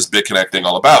what's this BitConnect thing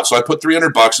all about. So I put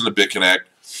 $300 into BitConnect,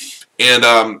 and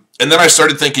then I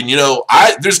started thinking,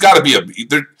 there's got to be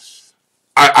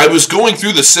I was going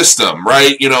through the system,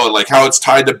 right? Like how it's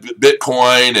tied to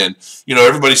Bitcoin, and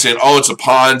everybody's saying, oh, it's a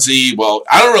Ponzi. Well,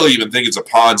 I don't really even think it's a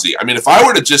Ponzi. I mean, if I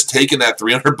were to just taken that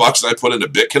 $300 that I put into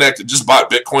BitConnect and just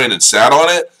bought Bitcoin and sat on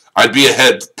it, I'd be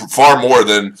ahead far more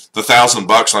than the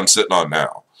 $1,000 I'm sitting on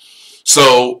now.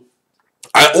 So,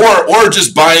 or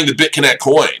just buying the BitConnect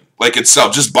coin. like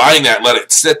itself, just buying that, let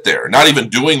it sit there, not even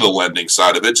doing the lending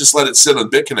side of it, just let it sit on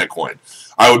BitConnect coin,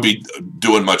 I would be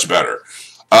doing much better.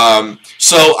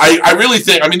 So I really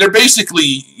think, I mean, they're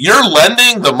basically, you're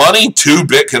lending the money to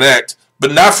BitConnect,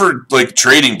 but not for like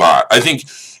trading bot. I think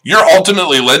you're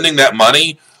ultimately lending that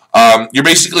money. You're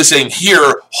basically saying,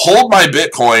 here, hold my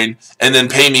Bitcoin and then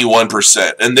pay me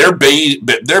 1%. And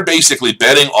they're basically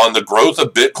betting on the growth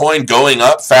of Bitcoin going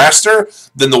up faster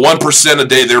than the 1% a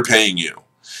day they're paying you.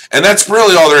 And that's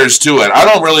really all there is to it. I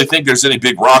don't really think there's any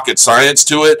big rocket science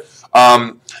to it.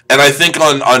 And I think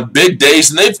on big days,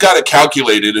 and they've got it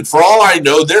calculated, and for all I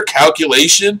know, their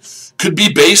calculation could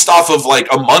be based off of like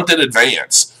a month in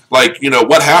advance. Like, you know,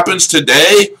 what happens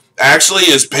today actually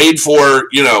is paid for,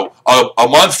 you know, a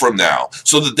month from now,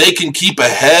 so that they can keep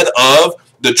ahead of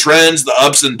the trends, the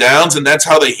ups and downs, and that's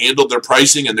how they handled their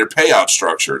pricing and their payout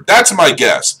structure. That's my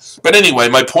guess. But anyway,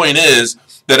 my point is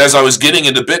that as I was getting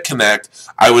into BitConnect,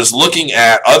 I was looking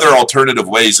at other alternative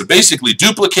ways of basically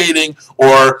duplicating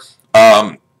or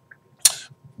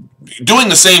doing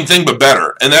the same thing but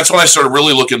better. And that's when I started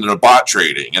really looking into bot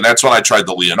trading. And that's when I tried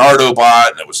the Leonardo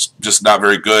bot, and it was just not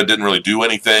very good. Didn't really do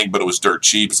anything, but it was dirt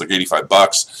cheap. It's like 85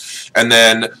 bucks. And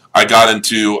then I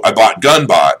bought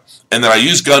Gunbot. And then I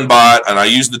used Gunbot, and I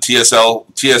used the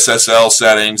TSSL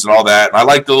settings and all that. And I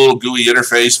liked the little GUI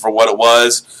interface for what it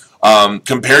was,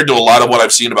 compared to a lot of what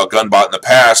I've seen about Gunbot in the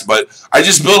past. But I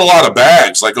just built a lot of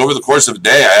bags. Like over the course of a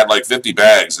day, I had like 50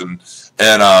 bags. And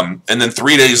then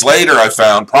 3 days later, I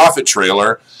found Profit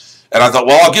Trailer, and I thought,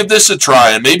 well, I'll give this a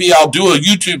try, and maybe I'll do a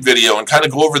YouTube video and kind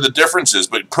of go over the differences.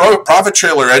 But Profit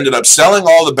Trailer ended up selling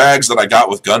all the bags that I got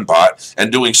with Gunbot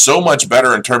and doing so much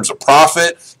better in terms of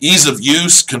profit, ease of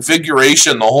use,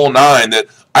 configuration, the whole nine, that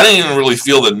I didn't even really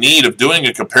feel the need of doing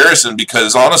a comparison,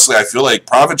 because honestly, I feel like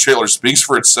Profit Trailer speaks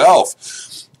for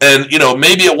itself. And, you know,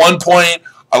 maybe at one point,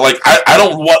 I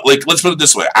don't want, like, let's put it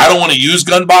this way. I don't want to use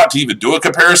Gunbot to even do a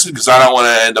comparison, because I don't want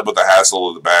to end up with the hassle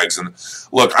of the bags. And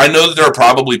look, I know that there are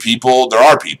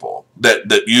people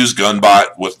that use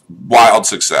Gunbot with wild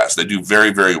success. They do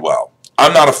very, very well.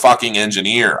 I'm not a fucking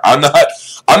engineer. I'm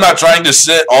not trying to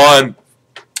sit on,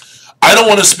 I don't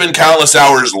want to spend countless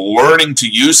hours learning to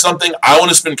use something. I want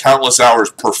to spend countless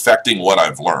hours perfecting what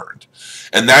I've learned.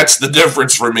 And that's the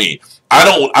difference for me.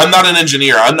 I'm not an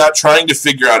engineer. I'm not trying to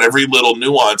figure out every little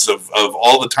nuance of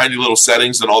all the tiny little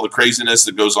settings and all the craziness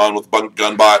that goes on with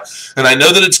Gunbot. And I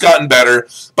know that it's gotten better,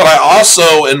 but I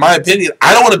also, in my opinion,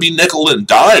 I don't want to be nickel and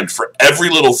dimed for every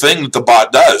little thing that the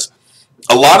bot does.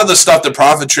 A lot of the stuff that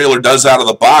Profit Trailer does out of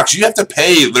the box, you have to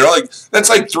pay. That's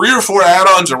like 3 or 4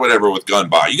 add-ons or whatever with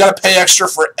Gunbot. You got to pay extra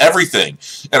for everything.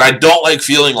 And I don't like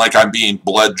feeling like I'm being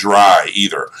bled dry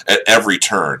either at every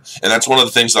turn. And that's one of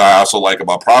the things that I also like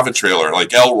about Profit Trailer.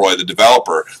 Like Elroy, the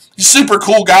developer, he's a super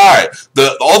cool guy.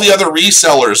 All the other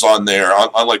resellers on there,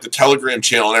 on like the Telegram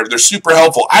channel and everything, they're super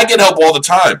helpful. I get help all the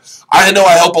time. I know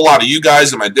I help a lot of you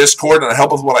guys in my Discord, and I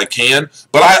help with what I can,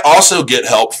 but I also get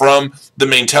help from the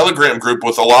main Telegram group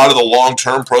with a lot of the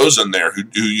long-term pros in there who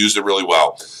use it really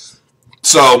well.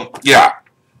 So, yeah.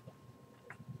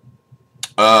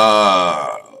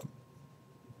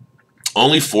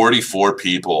 Only 44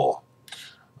 people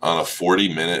on a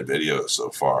 40-minute video so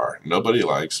far. Nobody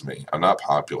likes me. I'm not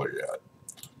popular yet.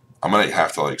 I might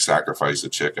have to, like, sacrifice a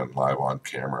chicken live on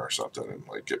camera or something and,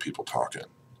 like, get people talking.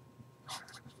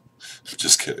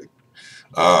 Just kidding.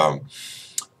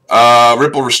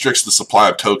 Ripple restricts the supply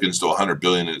of tokens to 100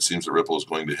 billion, and it seems that Ripple is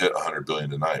going to hit 100 billion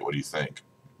tonight. What do you think?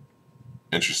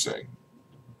 Interesting.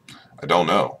 I don't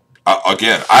know.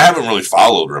 Again, I haven't really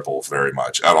followed Ripple very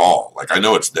much at all. Like, I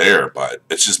know it's there, but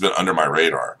it's just been under my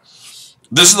radar.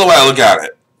 This is the way I look at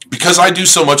it. Because I do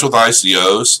so much with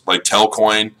ICOs, like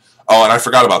Telcoin. Oh, and I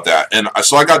forgot about that. And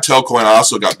so I got Telcoin. I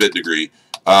also got BitDegree.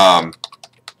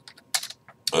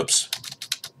 Oops.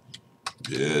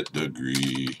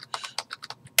 BitDegree.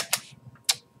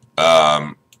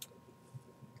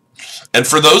 And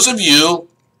for those of you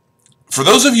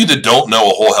that don't know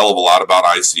a whole hell of a lot about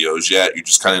ICOs yet, you're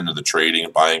just kind of into the trading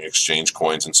and buying exchange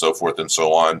coins and so forth and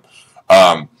so on.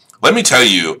 Let me tell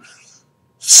you.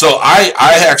 So I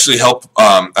actually help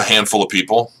a handful of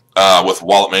people with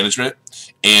wallet management.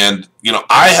 And, you know,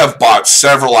 I have bought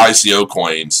several ICO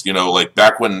coins, you know, like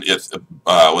back when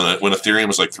Ethereum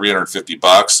was like 350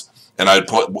 bucks, and I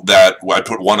put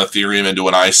one Ethereum into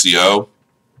an ICO.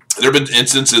 There have been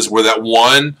instances where that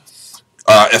one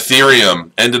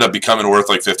Ethereum ended up becoming worth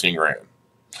like 15 grand.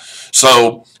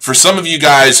 So for some of you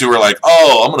guys who are like,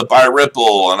 oh, I'm going to buy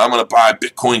Ripple and I'm going to buy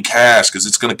Bitcoin Cash because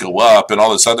it's going to go up and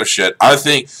all this other shit, I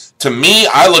think, to me,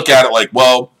 I look at it like,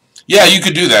 well, yeah, you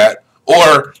could do that.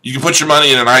 Or you can put your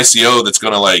money in an ICO that's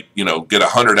going to, like, you know, get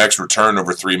 100x return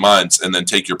over 3 months, and then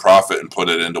take your profit and put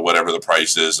it into whatever the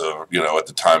price is of, you know, at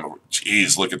the time of,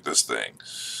 geez, look at this thing.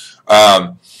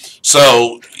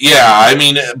 So yeah, I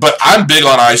mean, but I'm big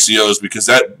on ICOs because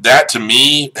that to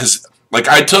me has, like,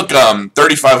 I took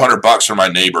 $3,500 from my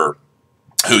neighbor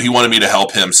who he wanted me to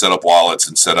help him set up wallets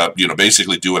and set up, you know,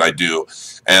 basically do what I do.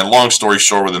 And long story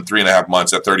short, within 3.5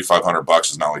 months, that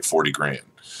 $3,500 is now like 40 grand.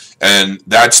 And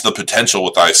that's the potential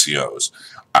with ICOs.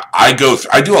 I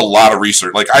do a lot of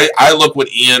research. Like I look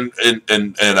what Ian and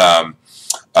the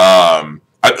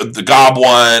Gob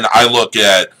one. I look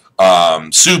at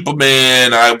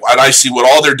Superman. I see what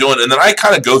all they're doing, and then I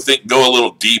kind of go a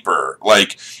little deeper,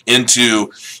 like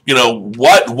into, you know,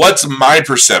 what's my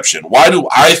perception? Why do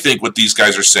I think what these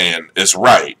guys are saying is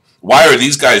right? Why are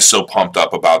these guys so pumped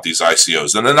up about these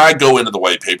ICOs? And then I go into the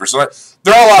white papers. And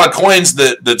there are a lot of coins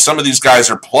that some of these guys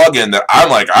are plugging that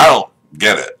I'm like, I don't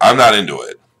get it. I'm not into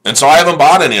it. And so I haven't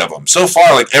bought any of them. So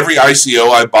far, like, every ICO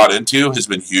I've bought into has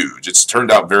been huge. It's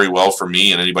turned out very well for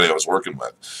me and anybody I was working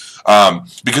with.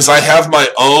 Because I have my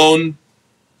own,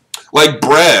 like,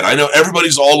 bread. I know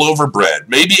everybody's all over bread.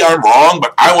 Maybe I'm wrong,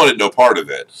 but I wanted no part of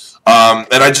it. And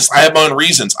I have my own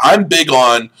reasons. I'm big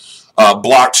on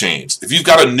blockchains. If you've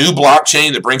got a new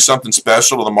blockchain that brings something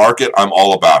special to the market, I'm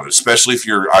all about it, especially if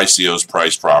your ICO is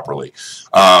priced properly.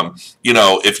 You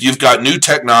know, if you've got new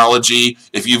technology,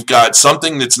 if you've got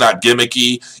something that's not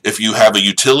gimmicky, if you have a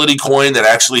utility coin that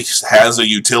actually has a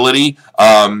utility,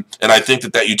 and I think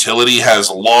that utility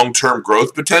has long-term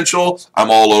growth potential,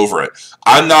 I'm all over it.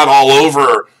 I'm not all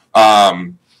over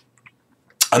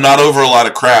a lot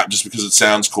of crap just because it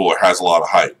sounds cool or has a lot of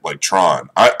hype, like Tron.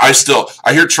 I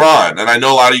hear Tron, and I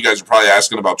know a lot of you guys are probably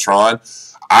asking about Tron.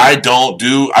 I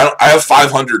have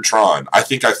 500 Tron. I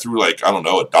think I threw, like, I don't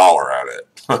know, $1 at it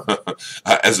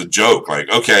as a joke. Like,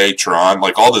 okay, Tron,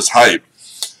 like, all this hype.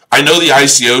 I know the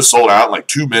ICO sold out in like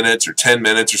 2 minutes or 10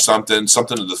 minutes or something to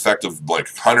the effect of like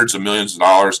hundreds of millions of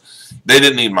dollars. They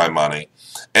didn't need my money.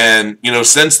 And, you know,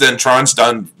 since then, Tron's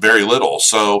done very little.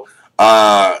 So,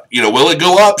 you know, will it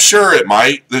go up? Sure, it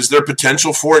might. Is there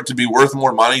potential for it to be worth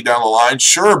more money down the line?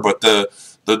 Sure, but the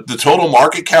total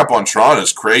market cap on Tron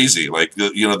is crazy. Like,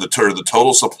 the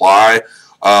total supply.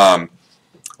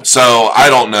 So I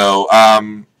don't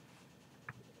know.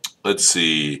 Let's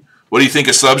see. What do you think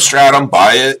of Substratum?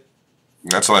 Buy it.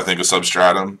 That's what I think of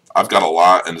Substratum. I've got a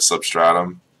lot into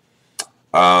Substratum.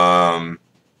 Why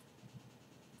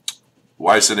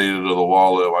send it to the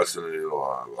wallet? Why send it to the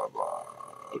wallet? Blah, blah.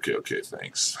 Okay,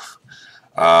 thanks.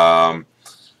 Can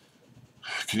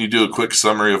you do a quick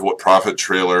summary of what Profit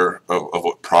Trailer of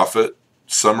what Profit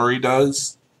Summary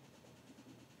does?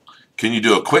 Can you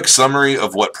do a quick summary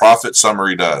of what Profit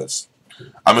Summary does?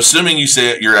 I'm assuming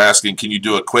you're asking, can you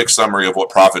do a quick summary of what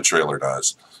Profit Trailer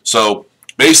does? So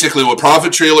basically, what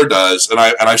Profit Trailer does, and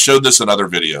I showed this in other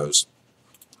videos,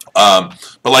 but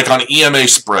like on EMA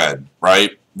spread,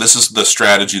 right? This is the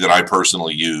strategy that I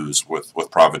personally use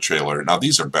with Profit Trailer. Now,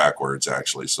 these are backwards,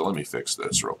 actually, so let me fix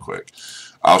this real quick.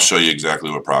 I'll show you exactly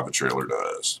what Profit Trailer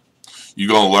does. You're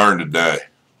going to learn today.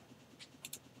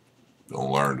 You're going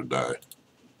to learn today.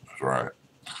 That's right.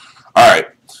 All right.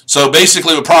 So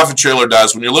basically what Profit Trailer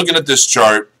does, when you're looking at this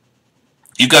chart,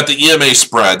 you've got the EMA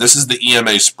spread. This is the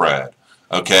EMA spread.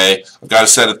 Okay? I've got it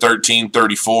set at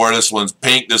 1334. This one's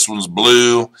pink. This one's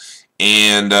blue.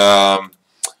 And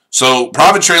so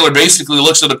Profit Trailer basically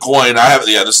looks at a coin.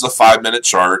 This is a 5-minute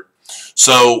chart.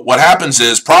 So what happens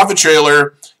is Profit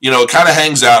Trailer, you know, it kind of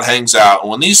hangs out. And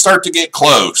when these start to get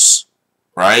close,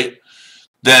 right,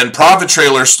 then Profit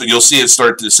Trailer, you'll see it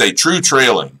start to say true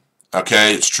trailing.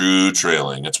 Okay, it's true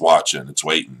trailing. It's watching. It's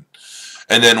waiting.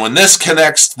 And then when this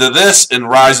connects to this and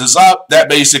rises up, that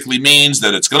basically means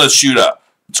that it's going to shoot up.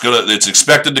 It's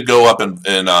expected to go up in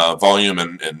volume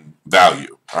and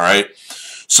value. All right.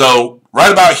 So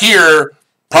right about here,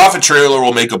 Profit Trailer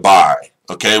will make a buy.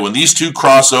 Okay, when these two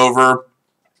cross over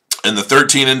and the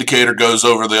 13 indicator goes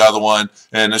over the other one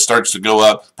and it starts to go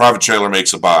up, Profit Trailer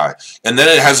makes a buy. And then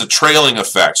it has a trailing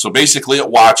effect. So basically it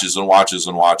watches and watches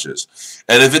and watches.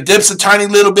 And if it dips a tiny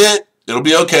little bit, it'll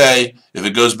be okay if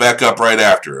it goes back up right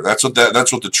after. That's what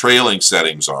the trailing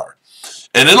settings are.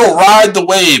 And it'll ride the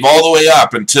wave all the way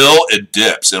up until it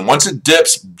dips. And once it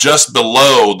dips just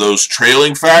below those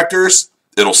trailing factors,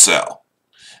 it'll sell.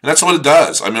 And that's what it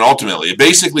does. I mean, ultimately, it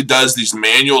basically does these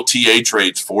manual TA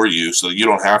trades for you so that you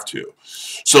don't have to.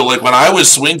 So, like, when I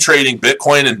was swing trading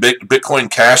Bitcoin and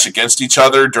Bitcoin Cash against each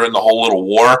other during the whole little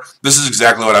war, this is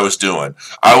exactly what I was doing.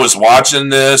 I was watching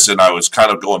this, and I was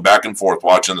kind of going back and forth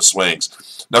watching the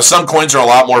swings. Now, some coins are a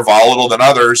lot more volatile than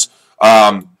others,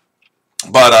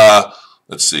 but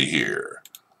Let's see here.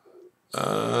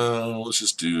 Let's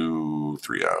just do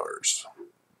 3 hours.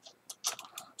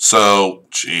 So,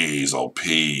 geez, oh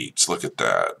Pete, look at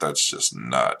that. That's just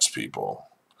nuts, people.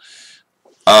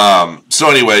 So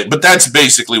anyway, but that's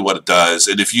basically what it does.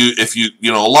 And if you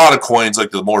a lot of coins,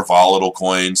 like the more volatile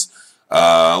coins,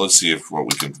 let's see what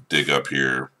we can dig up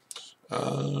here.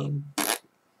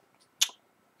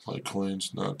 Like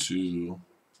coins, not too.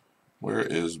 Where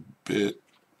is Bit?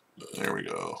 There we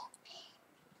go.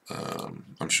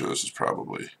 I'm sure this is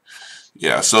probably,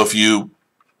 yeah. So if you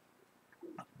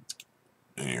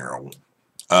here,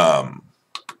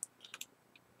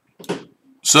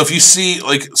 so if you see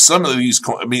like some of these,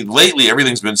 I mean, lately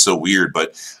everything's been so weird,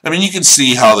 but I mean, you can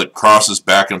see how it crosses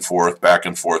back and forth, back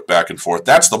and forth, back and forth.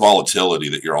 That's the volatility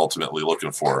that you're ultimately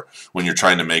looking for when you're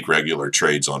trying to make regular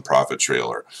trades on Profit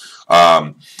Trailer.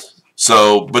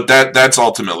 So, but that's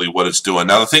ultimately what it's doing.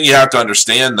 Now, the thing you have to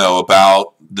understand though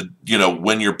about the,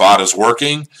 when your bot is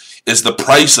working is the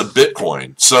price of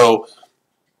Bitcoin. So,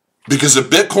 because if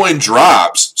Bitcoin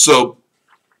drops, so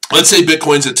let's say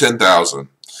Bitcoin's at 10,000.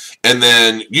 And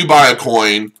then you buy a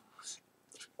coin,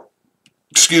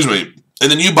 and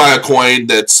then you buy a coin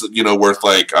that's, worth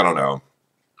like, I don't know,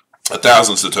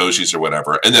 1,000 Satoshis or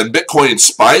whatever. And then Bitcoin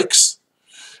spikes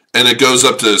and it goes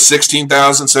up to $16,000,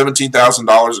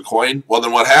 $17,000 a coin. Well,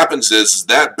 then what happens is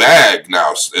that bag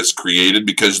now is created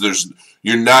because the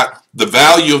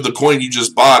value of the coin you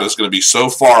just bought is going to be so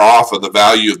far off of the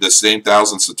value of the same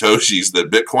 1,000 Satoshis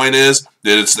that Bitcoin is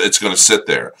that it's going to sit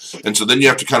there. And so then you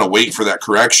have to kind of wait for that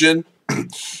correction.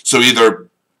 So either,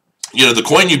 the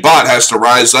coin you bought has to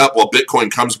rise up while Bitcoin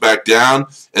comes back down,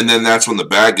 and then that's when the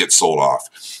bag gets sold off.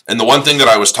 And the one thing that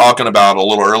I was talking about a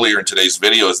little earlier in today's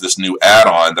video is this new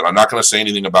add-on that I'm not going to say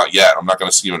anything about yet. I'm not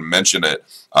going to even mention it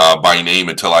by name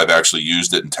until I've actually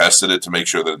used it and tested it to make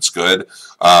sure that it's good,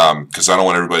 because I don't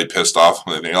want everybody pissed off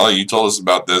when they think, oh, you told us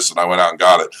about this and I went out and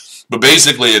got it. But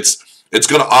basically, it's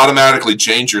going to automatically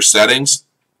change your settings,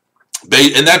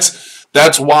 and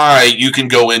that's why you can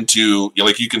go into,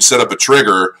 you can set up a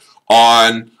trigger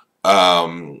on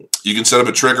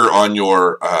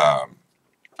your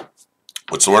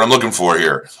what's the word I'm looking for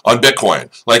here? On Bitcoin.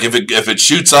 Like if it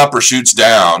shoots up or shoots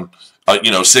down, 6%,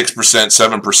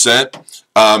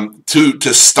 7%,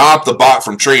 to stop the bot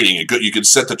from trading, you could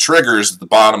set the triggers at the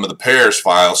bottom of the pairs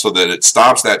file so that it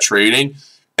stops that trading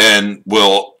and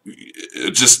will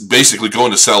just basically go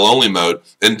into sell only mode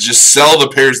and just sell the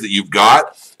pairs that you've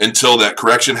got until that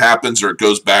correction happens or it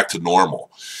goes back to normal.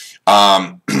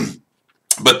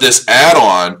 But this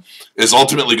add-on is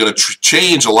ultimately going to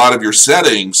change a lot of your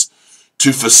settings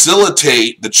to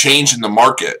facilitate the change in the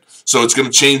market. So it's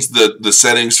going to change the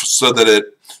settings so that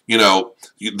it,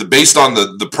 based on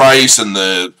the price and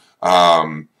the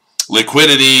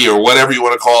liquidity or whatever you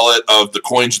want to call it of the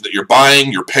coins that you're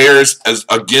buying, your pairs as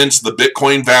against the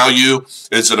Bitcoin value.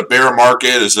 Is it a bear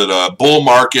market? Is it a bull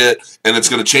market? And it's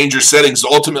going to change your settings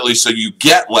ultimately so you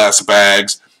get less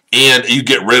bags and you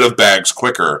get rid of bags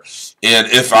quicker. And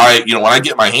if when I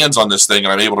get my hands on this thing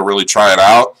and I'm able to really try it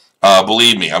out,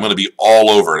 believe me, I'm going to be all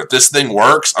over it. If this thing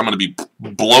works, I'm going to be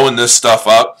blowing this stuff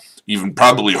up even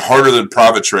probably harder than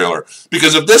Profit Trailer.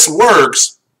 Because if this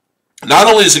works, not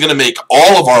only is it going to make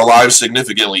all of our lives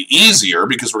significantly easier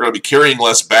because we're going to be carrying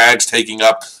less bags, taking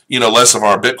up, less of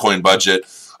our Bitcoin budget.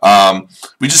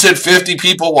 We just had 50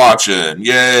 people watching.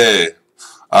 Yay.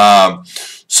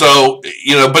 So,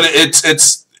 but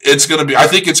it's going to be, I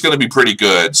think it's going to be pretty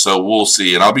good. So we'll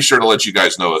see. And I'll be sure to let you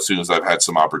guys know as soon as I've had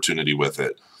some opportunity with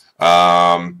it.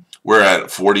 We're at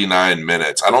 49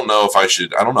 minutes. I don't know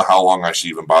how long I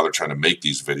should even bother trying to make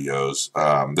these videos.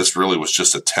 This really was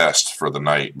just a test for the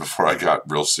night before I got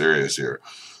real serious here.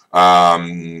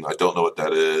 I don't know what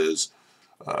that is.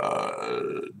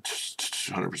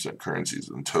 100% currencies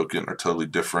and token are totally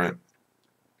different.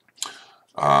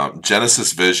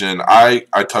 Genesis Vision, I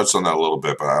touched on that a little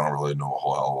bit, but I don't really know a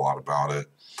whole hell of a lot about it.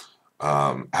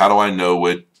 How do I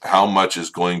know how much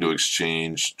is going to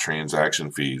exchange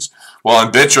transaction fees? Well,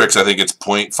 on Bittrex, I think it's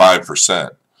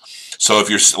 0.5%. So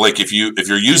if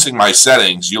you're using my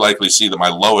settings, you likely see that my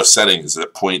lowest setting is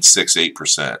at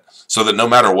 0.68%. So that no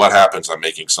matter what happens, I'm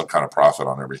making some kind of profit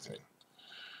on everything.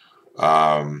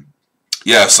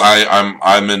 Yes,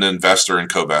 I'm an investor in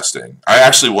co-vesting. I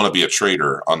actually want to be a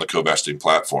trader on the co-vesting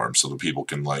platform so that people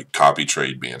can copy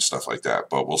trade me and stuff like that.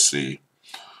 But we'll see.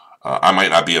 I might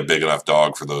not be a big enough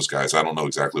dog for those guys. I don't know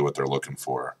exactly what they're looking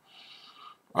for.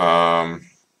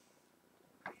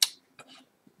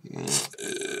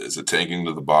 Is it tanking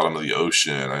to the bottom of the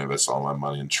ocean? I invested all my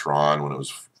money in Tron when it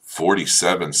was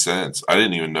 47 cents. I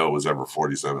didn't even know it was ever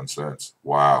 47 cents.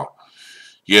 Wow.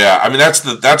 Yeah, I mean that's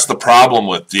the problem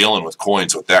with dealing with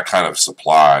coins with that kind of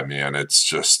supply, man. It's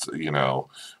just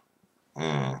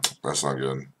that's not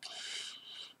good.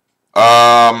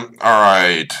 All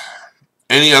right.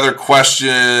 Any other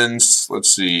questions?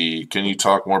 Let's see. Can you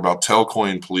talk more about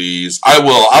Telcoin, please? I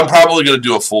will. I'm probably going to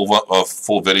do a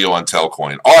full video on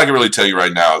Telcoin. All I can really tell you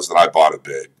right now is that I bought it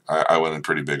big. I went in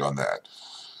pretty big on that.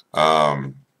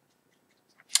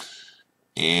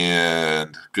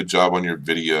 And good job on your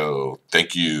video.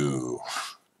 Thank you.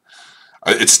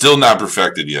 It's still not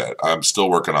perfected yet. I'm still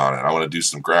working on it. I want to do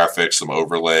some graphics, some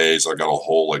overlays. I got a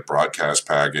whole like broadcast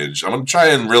package. I'm going to try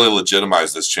and really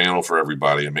legitimize this channel for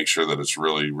everybody and make sure that it's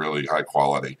really, really high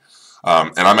quality.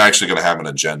 And I'm actually going to have an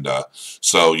agenda.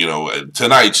 So,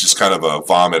 tonight's just kind of a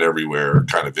vomit everywhere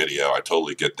kind of video. I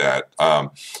totally get that.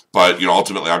 But,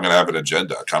 ultimately I'm going to have an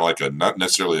agenda, kind of like not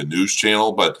necessarily a news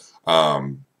channel, but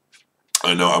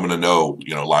I know I'm going to know,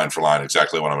 line for line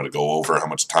exactly what I'm going to go over, how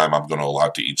much time I'm going to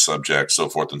allot to each subject, so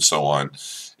forth and so on.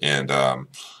 And I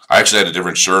actually had a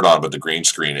different shirt on, but the green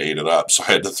screen ate it up, so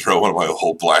I had to throw one of my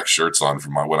old black shirts on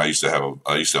from when I used to have.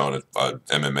 I used to own a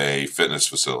MMA fitness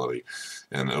facility,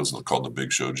 and it was called the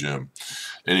Big Show Gym.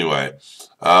 Anyway,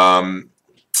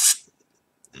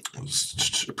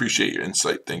 appreciate your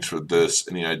insight. Thanks for this.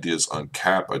 Any ideas on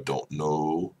Cap? I don't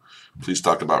know. Please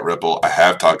talk about Ripple. I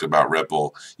have talked about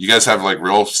Ripple. You guys have like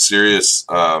real serious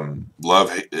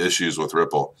love issues with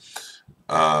Ripple.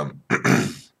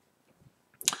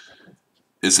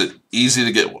 Is it easy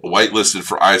to get whitelisted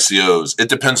for ICOs? It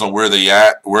depends on where they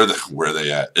at. Where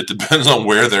they at? It depends on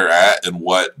where they're at and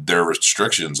what their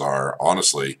restrictions are.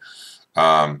 Honestly,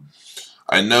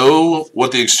 I know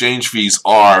what the exchange fees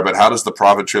are, but how does the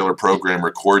profit trailer program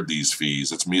record these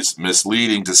fees? It's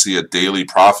misleading to see a daily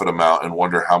profit amount and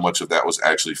wonder how much of that was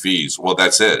actually fees. Well,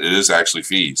 that's it. It is actually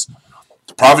fees.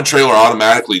 The profit trailer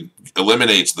automatically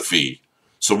eliminates the fee.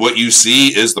 So what you see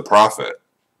is the profit.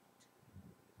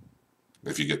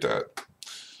 If you get that.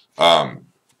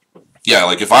 Yeah,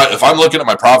 like if I'm looking at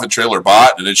my profit trailer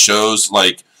bot and it shows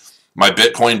like my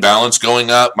Bitcoin balance going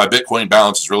up, my Bitcoin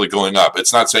balance is really going up.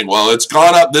 It's not saying, well, it's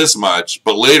gone up this much,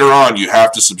 but later on you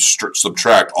have to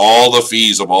subtract all the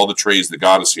fees of all the trades that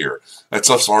got us here. That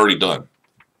stuff's already done.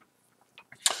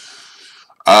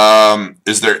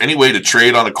 Is there any way to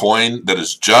trade on a coin that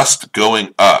is just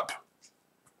going up?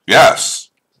 Yes.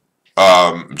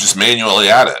 Just manually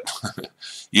add it.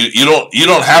 You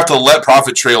don't have to let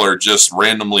profit trailer just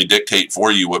randomly dictate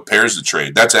for you what pairs to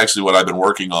trade. That's actually what I've been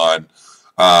working on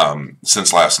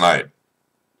since last night.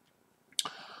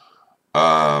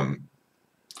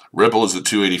 Ripple is at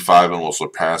 285 and will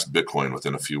surpass Bitcoin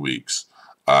within a few weeks.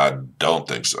 I don't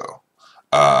think so.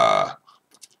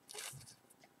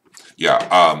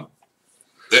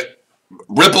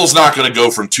 Ripple's not going to go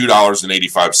from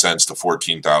 $2.85 to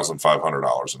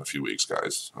 $14,500 in a few weeks,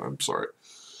 guys. I'm sorry.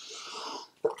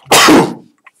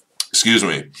 Excuse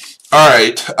me. All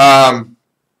right.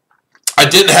 I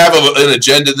didn't have an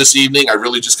agenda this evening. I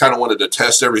really just kind of wanted to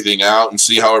test everything out and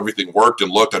see how everything worked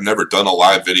and looked. I've never done a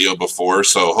live video before,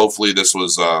 so hopefully this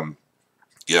was,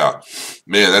 yeah.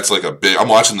 Man, that's like a big, I'm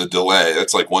watching the delay.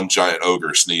 That's like one giant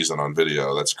ogre sneezing on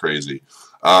video. That's crazy.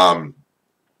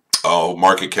 Oh,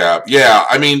 market cap. Yeah,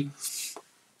 I mean,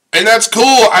 and that's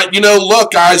cool.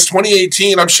 Look, guys,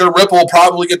 2018, I'm sure Ripple will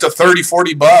probably get to 30,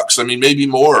 40 bucks. I mean, maybe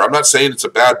more. I'm not saying it's a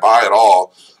bad buy at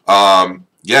all.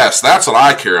 Yes, that's what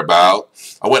I care about.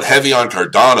 I went heavy on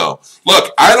Cardano.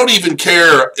 Look, I don't even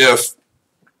care if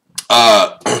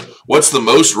what's the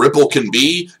most Ripple can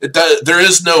be. There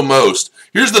is no most.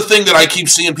 Here's the thing that I keep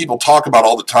seeing people talk about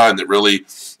all the time that really,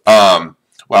 wow,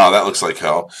 that looks like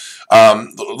hell.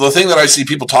 The thing that I see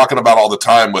people talking about all the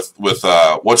time with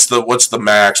what's the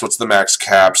max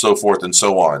cap, so forth and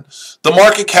so on. The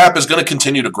market cap is going to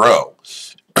continue to grow.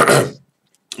 When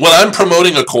I'm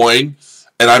promoting a coin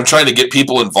and I'm trying to get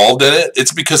people involved in it,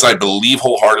 it's because I believe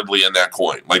wholeheartedly in that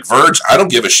coin. Like Verge, I don't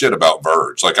give a shit about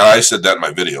Verge. Like I said that in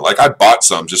my video. Like I bought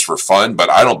some just for fun, but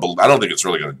I don't think it's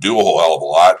really going to do a whole hell of a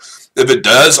lot. If it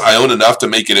does, I own enough to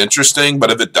make it interesting,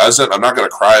 but if it doesn't, I'm not going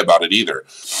to cry about it either.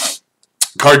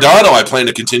 Cardano, I plan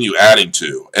to continue adding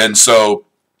to. And so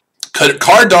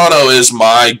Cardano is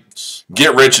my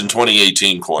get rich in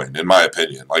 2018 coin, in my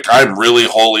opinion. Like I'm really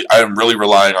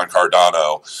relying on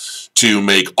Cardano to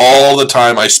make all the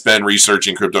time I spend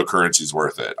researching cryptocurrencies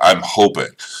worth it. I'm hoping.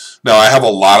 Now, I have a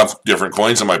lot of different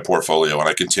coins in my portfolio, and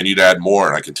I continue to add more,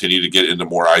 and I continue to get into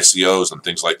more ICOs and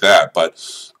things like that. But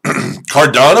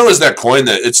Cardano is that coin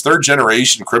that it's third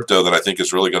generation crypto that I think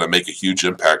is really going to make a huge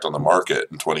impact on the market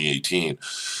in 2018.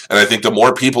 And I think the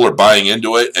more people are buying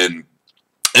into it and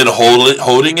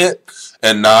holding it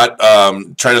and not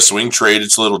trying to swing trade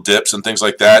its little dips and things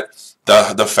like that,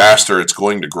 the faster it's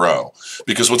going to grow.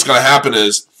 Because what's going to happen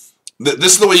is,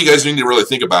 this is the way you guys need to really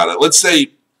think about it. Let's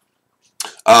say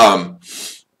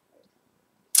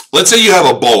you have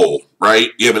a bowl, right?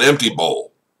 You have an empty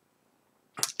bowl.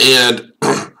 And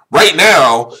right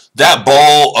now, that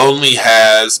bowl only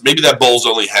has, maybe that bowl's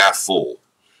only half full,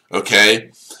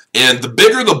 okay? And the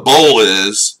bigger the bowl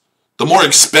is, the more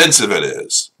expensive it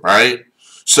is, right?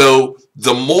 So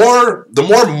the more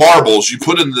marbles you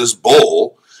put in this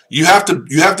bowl, you have to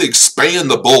expand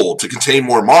the bowl to contain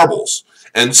more marbles.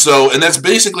 And that's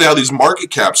basically how these market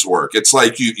caps work. It's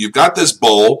like you've got this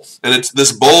bowl, and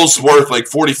this bowl's worth like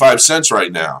 45 cents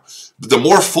right now. But the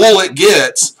more full it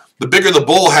gets, the bigger the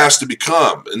bowl has to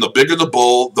become. And the bigger the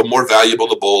bowl, the more valuable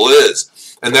the bowl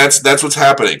is. And that's what's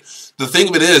happening. The thing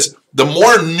of it is, the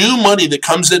more new money that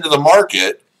comes into the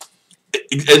market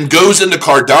and goes into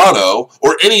Cardano,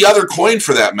 or any other coin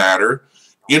for that matter,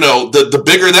 the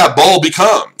bigger that bowl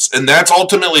becomes. And that's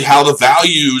ultimately how the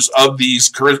values of these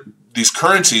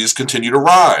currencies continue to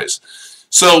rise.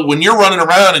 So when you're running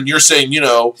around and you're saying,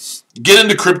 get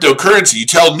into cryptocurrency, you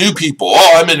tell new people,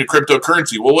 oh, I'm into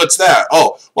cryptocurrency. Well, what's that?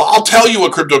 Oh, well, I'll tell you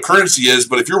what cryptocurrency is,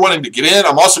 but if you're wanting to get in,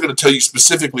 I'm also going to tell you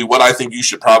specifically what I think you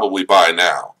should probably buy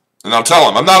now. And I'll tell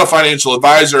them, I'm not a financial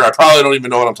advisor. I probably don't even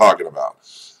know what I'm talking about.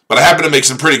 But I happen to make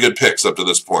some pretty good picks up to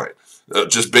this point,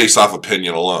 just based off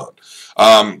opinion alone.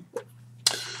 How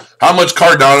much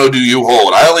Cardano do you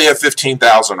hold? I only have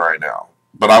 15,000 right now,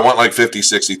 but I want like 50,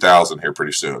 60,000 here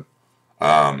pretty soon.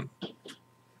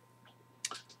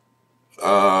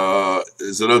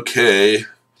 Is it okay?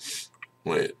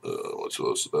 Wait, what's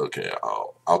this? Okay,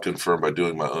 I'll confirm by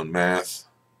doing my own math.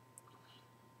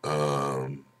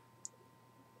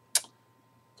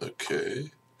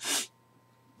 Okay.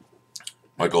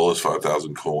 My goal is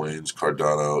 5,000 coins.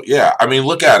 Cardano. Yeah, I mean,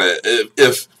 look at it.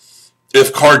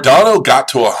 If Cardano got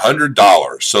to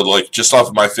 $100, so like just off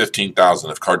of my 15,000,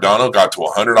 if Cardano got to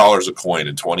 $100 a coin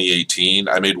in 2018,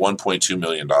 I made $1.2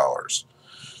 million.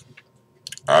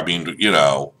 I mean,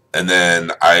 and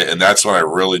that's when I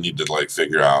really need to like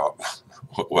figure out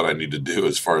what I need to do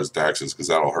as far as taxes, because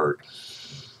that'll hurt.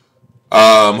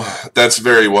 That's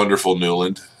very wonderful,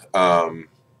 Newland.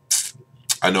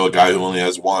 I know a guy who only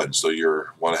has one, so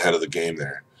you're one ahead of the game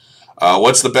there.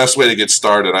 What's the best way to get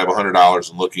started? I have $100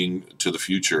 and looking to the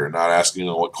future and not asking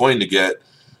what coin to get,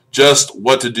 just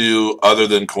what to do other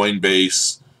than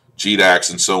Coinbase, GDAX,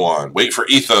 and so on. Wait for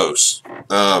Ethos.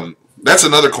 That's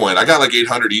another coin. I got like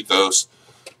 800 Ethos.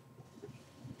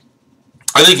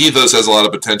 I think Ethos has a lot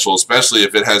of potential, especially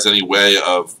if it has any way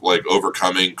of like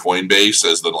overcoming Coinbase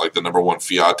as the number one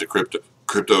fiat to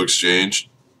crypto exchange.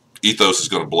 Ethos is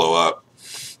going to blow up.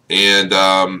 And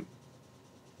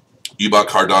you bought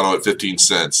Cardano at 15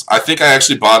 cents. I think I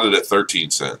actually bought it at 13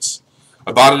 cents.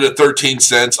 I bought it at 13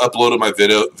 cents, uploaded my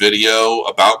video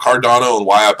about Cardano and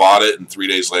why I bought it, and 3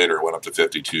 days later it went up to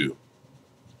 52.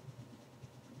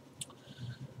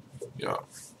 Yeah.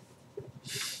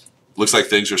 Looks like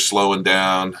things are slowing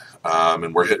down,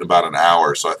 and we're hitting about an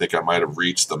hour, so I think I might have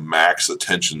reached the max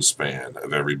attention span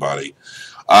of everybody.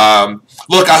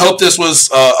 Look, I hope this was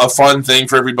a fun thing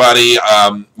for everybody.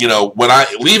 When I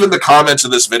leave in the comments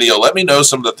of this video, let me know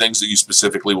some of the things that you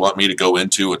specifically want me to go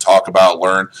into and talk about,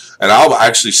 learn, and I'll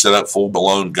actually set up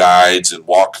full-blown guides and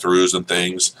walkthroughs and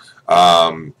things.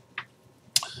 Why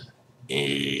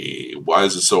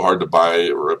is it so hard to buy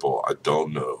Ripple? I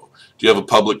don't know. Do you have a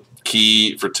public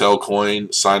key for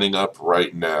Telcoin? Signing up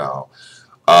right now.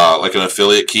 Like an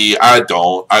affiliate key? I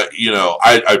don't.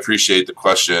 I appreciate the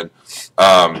question.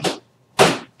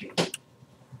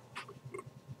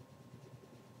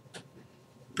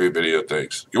 Great video,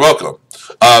 thanks. You're welcome.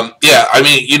 Yeah, I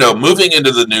mean, moving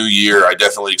into the new year, I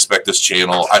definitely expect this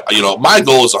channel. My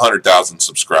goal is 100,000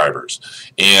 subscribers,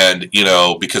 and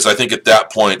because I think at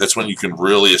that point, that's when you can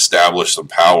really establish some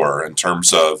power in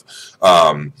terms of,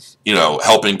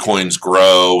 helping coins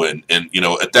grow, and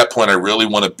at that point, I really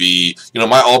want to be,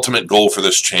 my ultimate goal for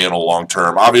this channel long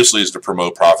term, obviously, is to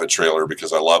promote Profit Trailer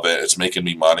because I love it. It's making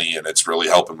me money, and it's really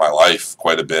helping my life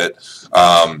quite a bit.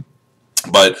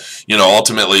 But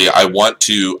ultimately, I want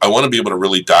to be able to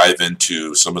really dive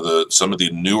into some of the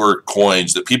newer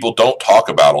coins that people don't talk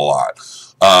about a lot,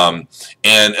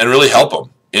 and really help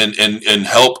them and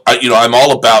help. I'm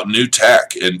all about new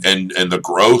tech and the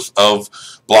growth of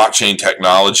blockchain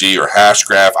technology or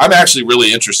Hashgraph. I'm actually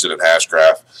really interested in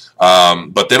Hashgraph.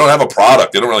 But they don't have a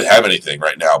product. They don't really have anything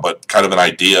right now, but kind of an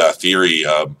idea, a theory,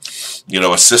 a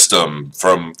system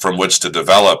from which to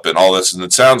develop and all this. And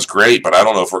it sounds great, but I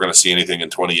don't know if we're going to see anything in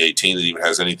 2018 that even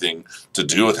has anything to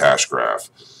do with Hashgraph.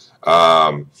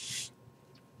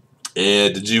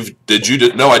 And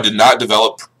no, I did not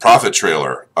develop Profit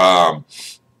Trailer.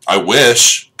 I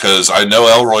wish, because I know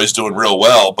Elroy's doing real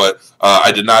well, but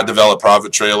I did not develop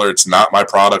Profit Trailer. It's not my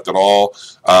product at all.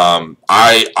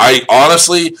 I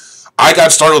honestly, I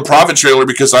got started with Profit Trailer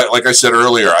because like I said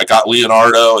earlier, I got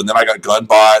Leonardo and then I got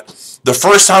Gunbot. The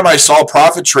first time I saw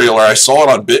Profit Trailer, I saw it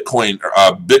on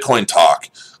Bitcoin Talk.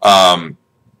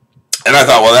 And I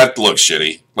thought, well, that looks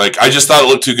shitty. Like, I just thought it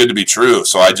looked too good to be true,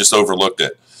 so I just overlooked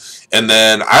it. And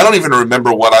then I don't even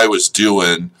remember what I was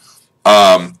doing.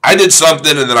 I did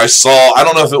something, and then I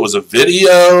don't know if it was a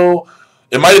video.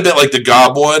 It might have been like the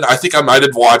Goblin. I think I might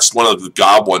have watched one of the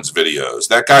Goblin's videos.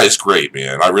 That guy is great,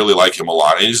 man. I really like him a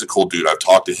lot. And he's a cool dude. I've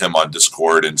talked to him on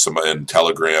Discord and in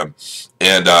Telegram.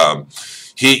 And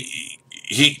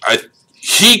he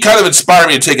kind of inspired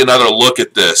me to take another look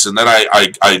at this. And then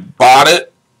I bought it.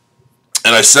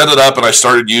 And I set it up and I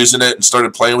started using it and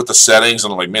started playing with the settings.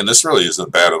 And I'm like, man, this really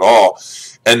isn't bad at all.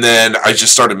 And then I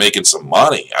just started making some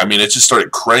money. I mean, it just started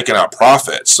cranking out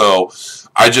profit. So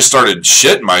I just started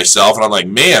shitting myself. And I'm like,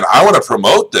 man, I want to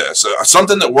promote this.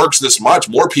 Something that works this much,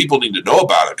 more people need to know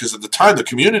about it. Because at the time, the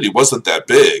community wasn't that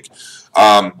big.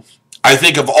 I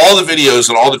think of all the videos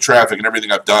and all the traffic and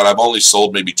everything I've done, I've only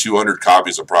sold maybe 200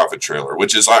 copies of Profit Trailer,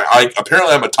 which is,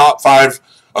 apparently I'm a top 5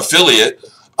 affiliate.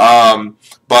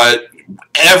 But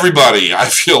everybody, I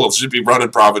feel, should be running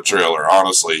Profit Trailer,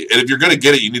 honestly. And if you're going to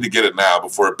get it, you need to get it now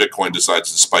before Bitcoin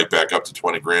decides to spike back up to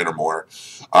 20 grand or more.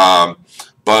 Yeah,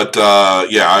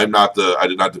 I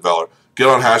did not develop. Get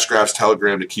on Hashgraph's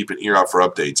Telegram to keep an ear out for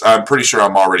updates. I'm pretty sure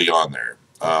I'm already on there.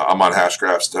 I'm on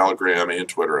Hashgraph's Telegram and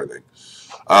Twitter, I think.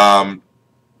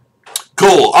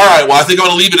 Cool. All right. Well, I think I'm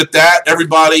going to leave it at that,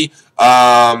 everybody.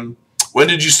 When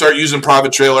did you start using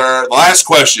Profit Trailer? The last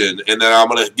question, and then I'm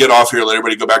going to get off here and let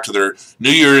everybody go back to their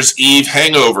New Year's Eve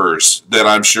hangovers that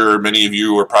I'm sure many of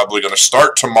you are probably going to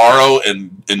start tomorrow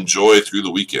and enjoy through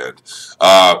the weekend.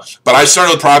 But I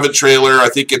started with Profit Trailer. I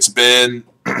think it's been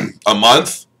a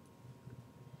month.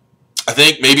 I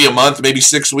think maybe a month, maybe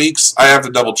 6 weeks. I have to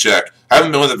double check. I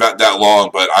haven't been with it that long,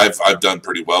 but I've done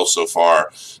pretty well so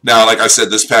far. Now, like I said,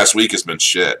 this past week has been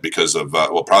shit because of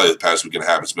probably the past week and a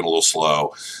half it's been a little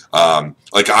slow.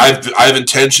 I've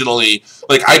intentionally,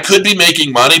 like, I could be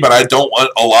making money, but I don't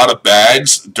want a lot of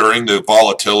bags during the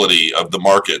volatility of the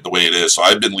market the way it is. So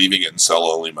I've been leaving it in sell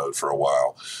only mode for a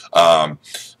while.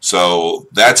 So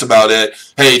that's about it.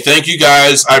 Hey, thank you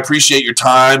guys. I appreciate your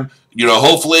time.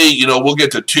 Hopefully, we'll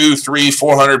get to 200, 300,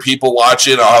 400 people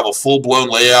watching. I'll have a full-blown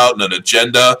layout and an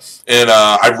agenda. And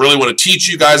I really want to teach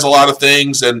you guys a lot of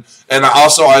things. And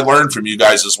also, I learned from you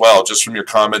guys as well, just from your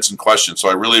comments and questions. So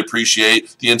I really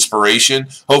appreciate the inspiration.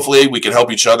 Hopefully, we can help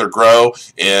each other grow.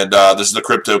 And this is the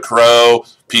Crypto Crow.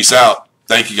 Peace out.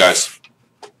 Thank you, guys.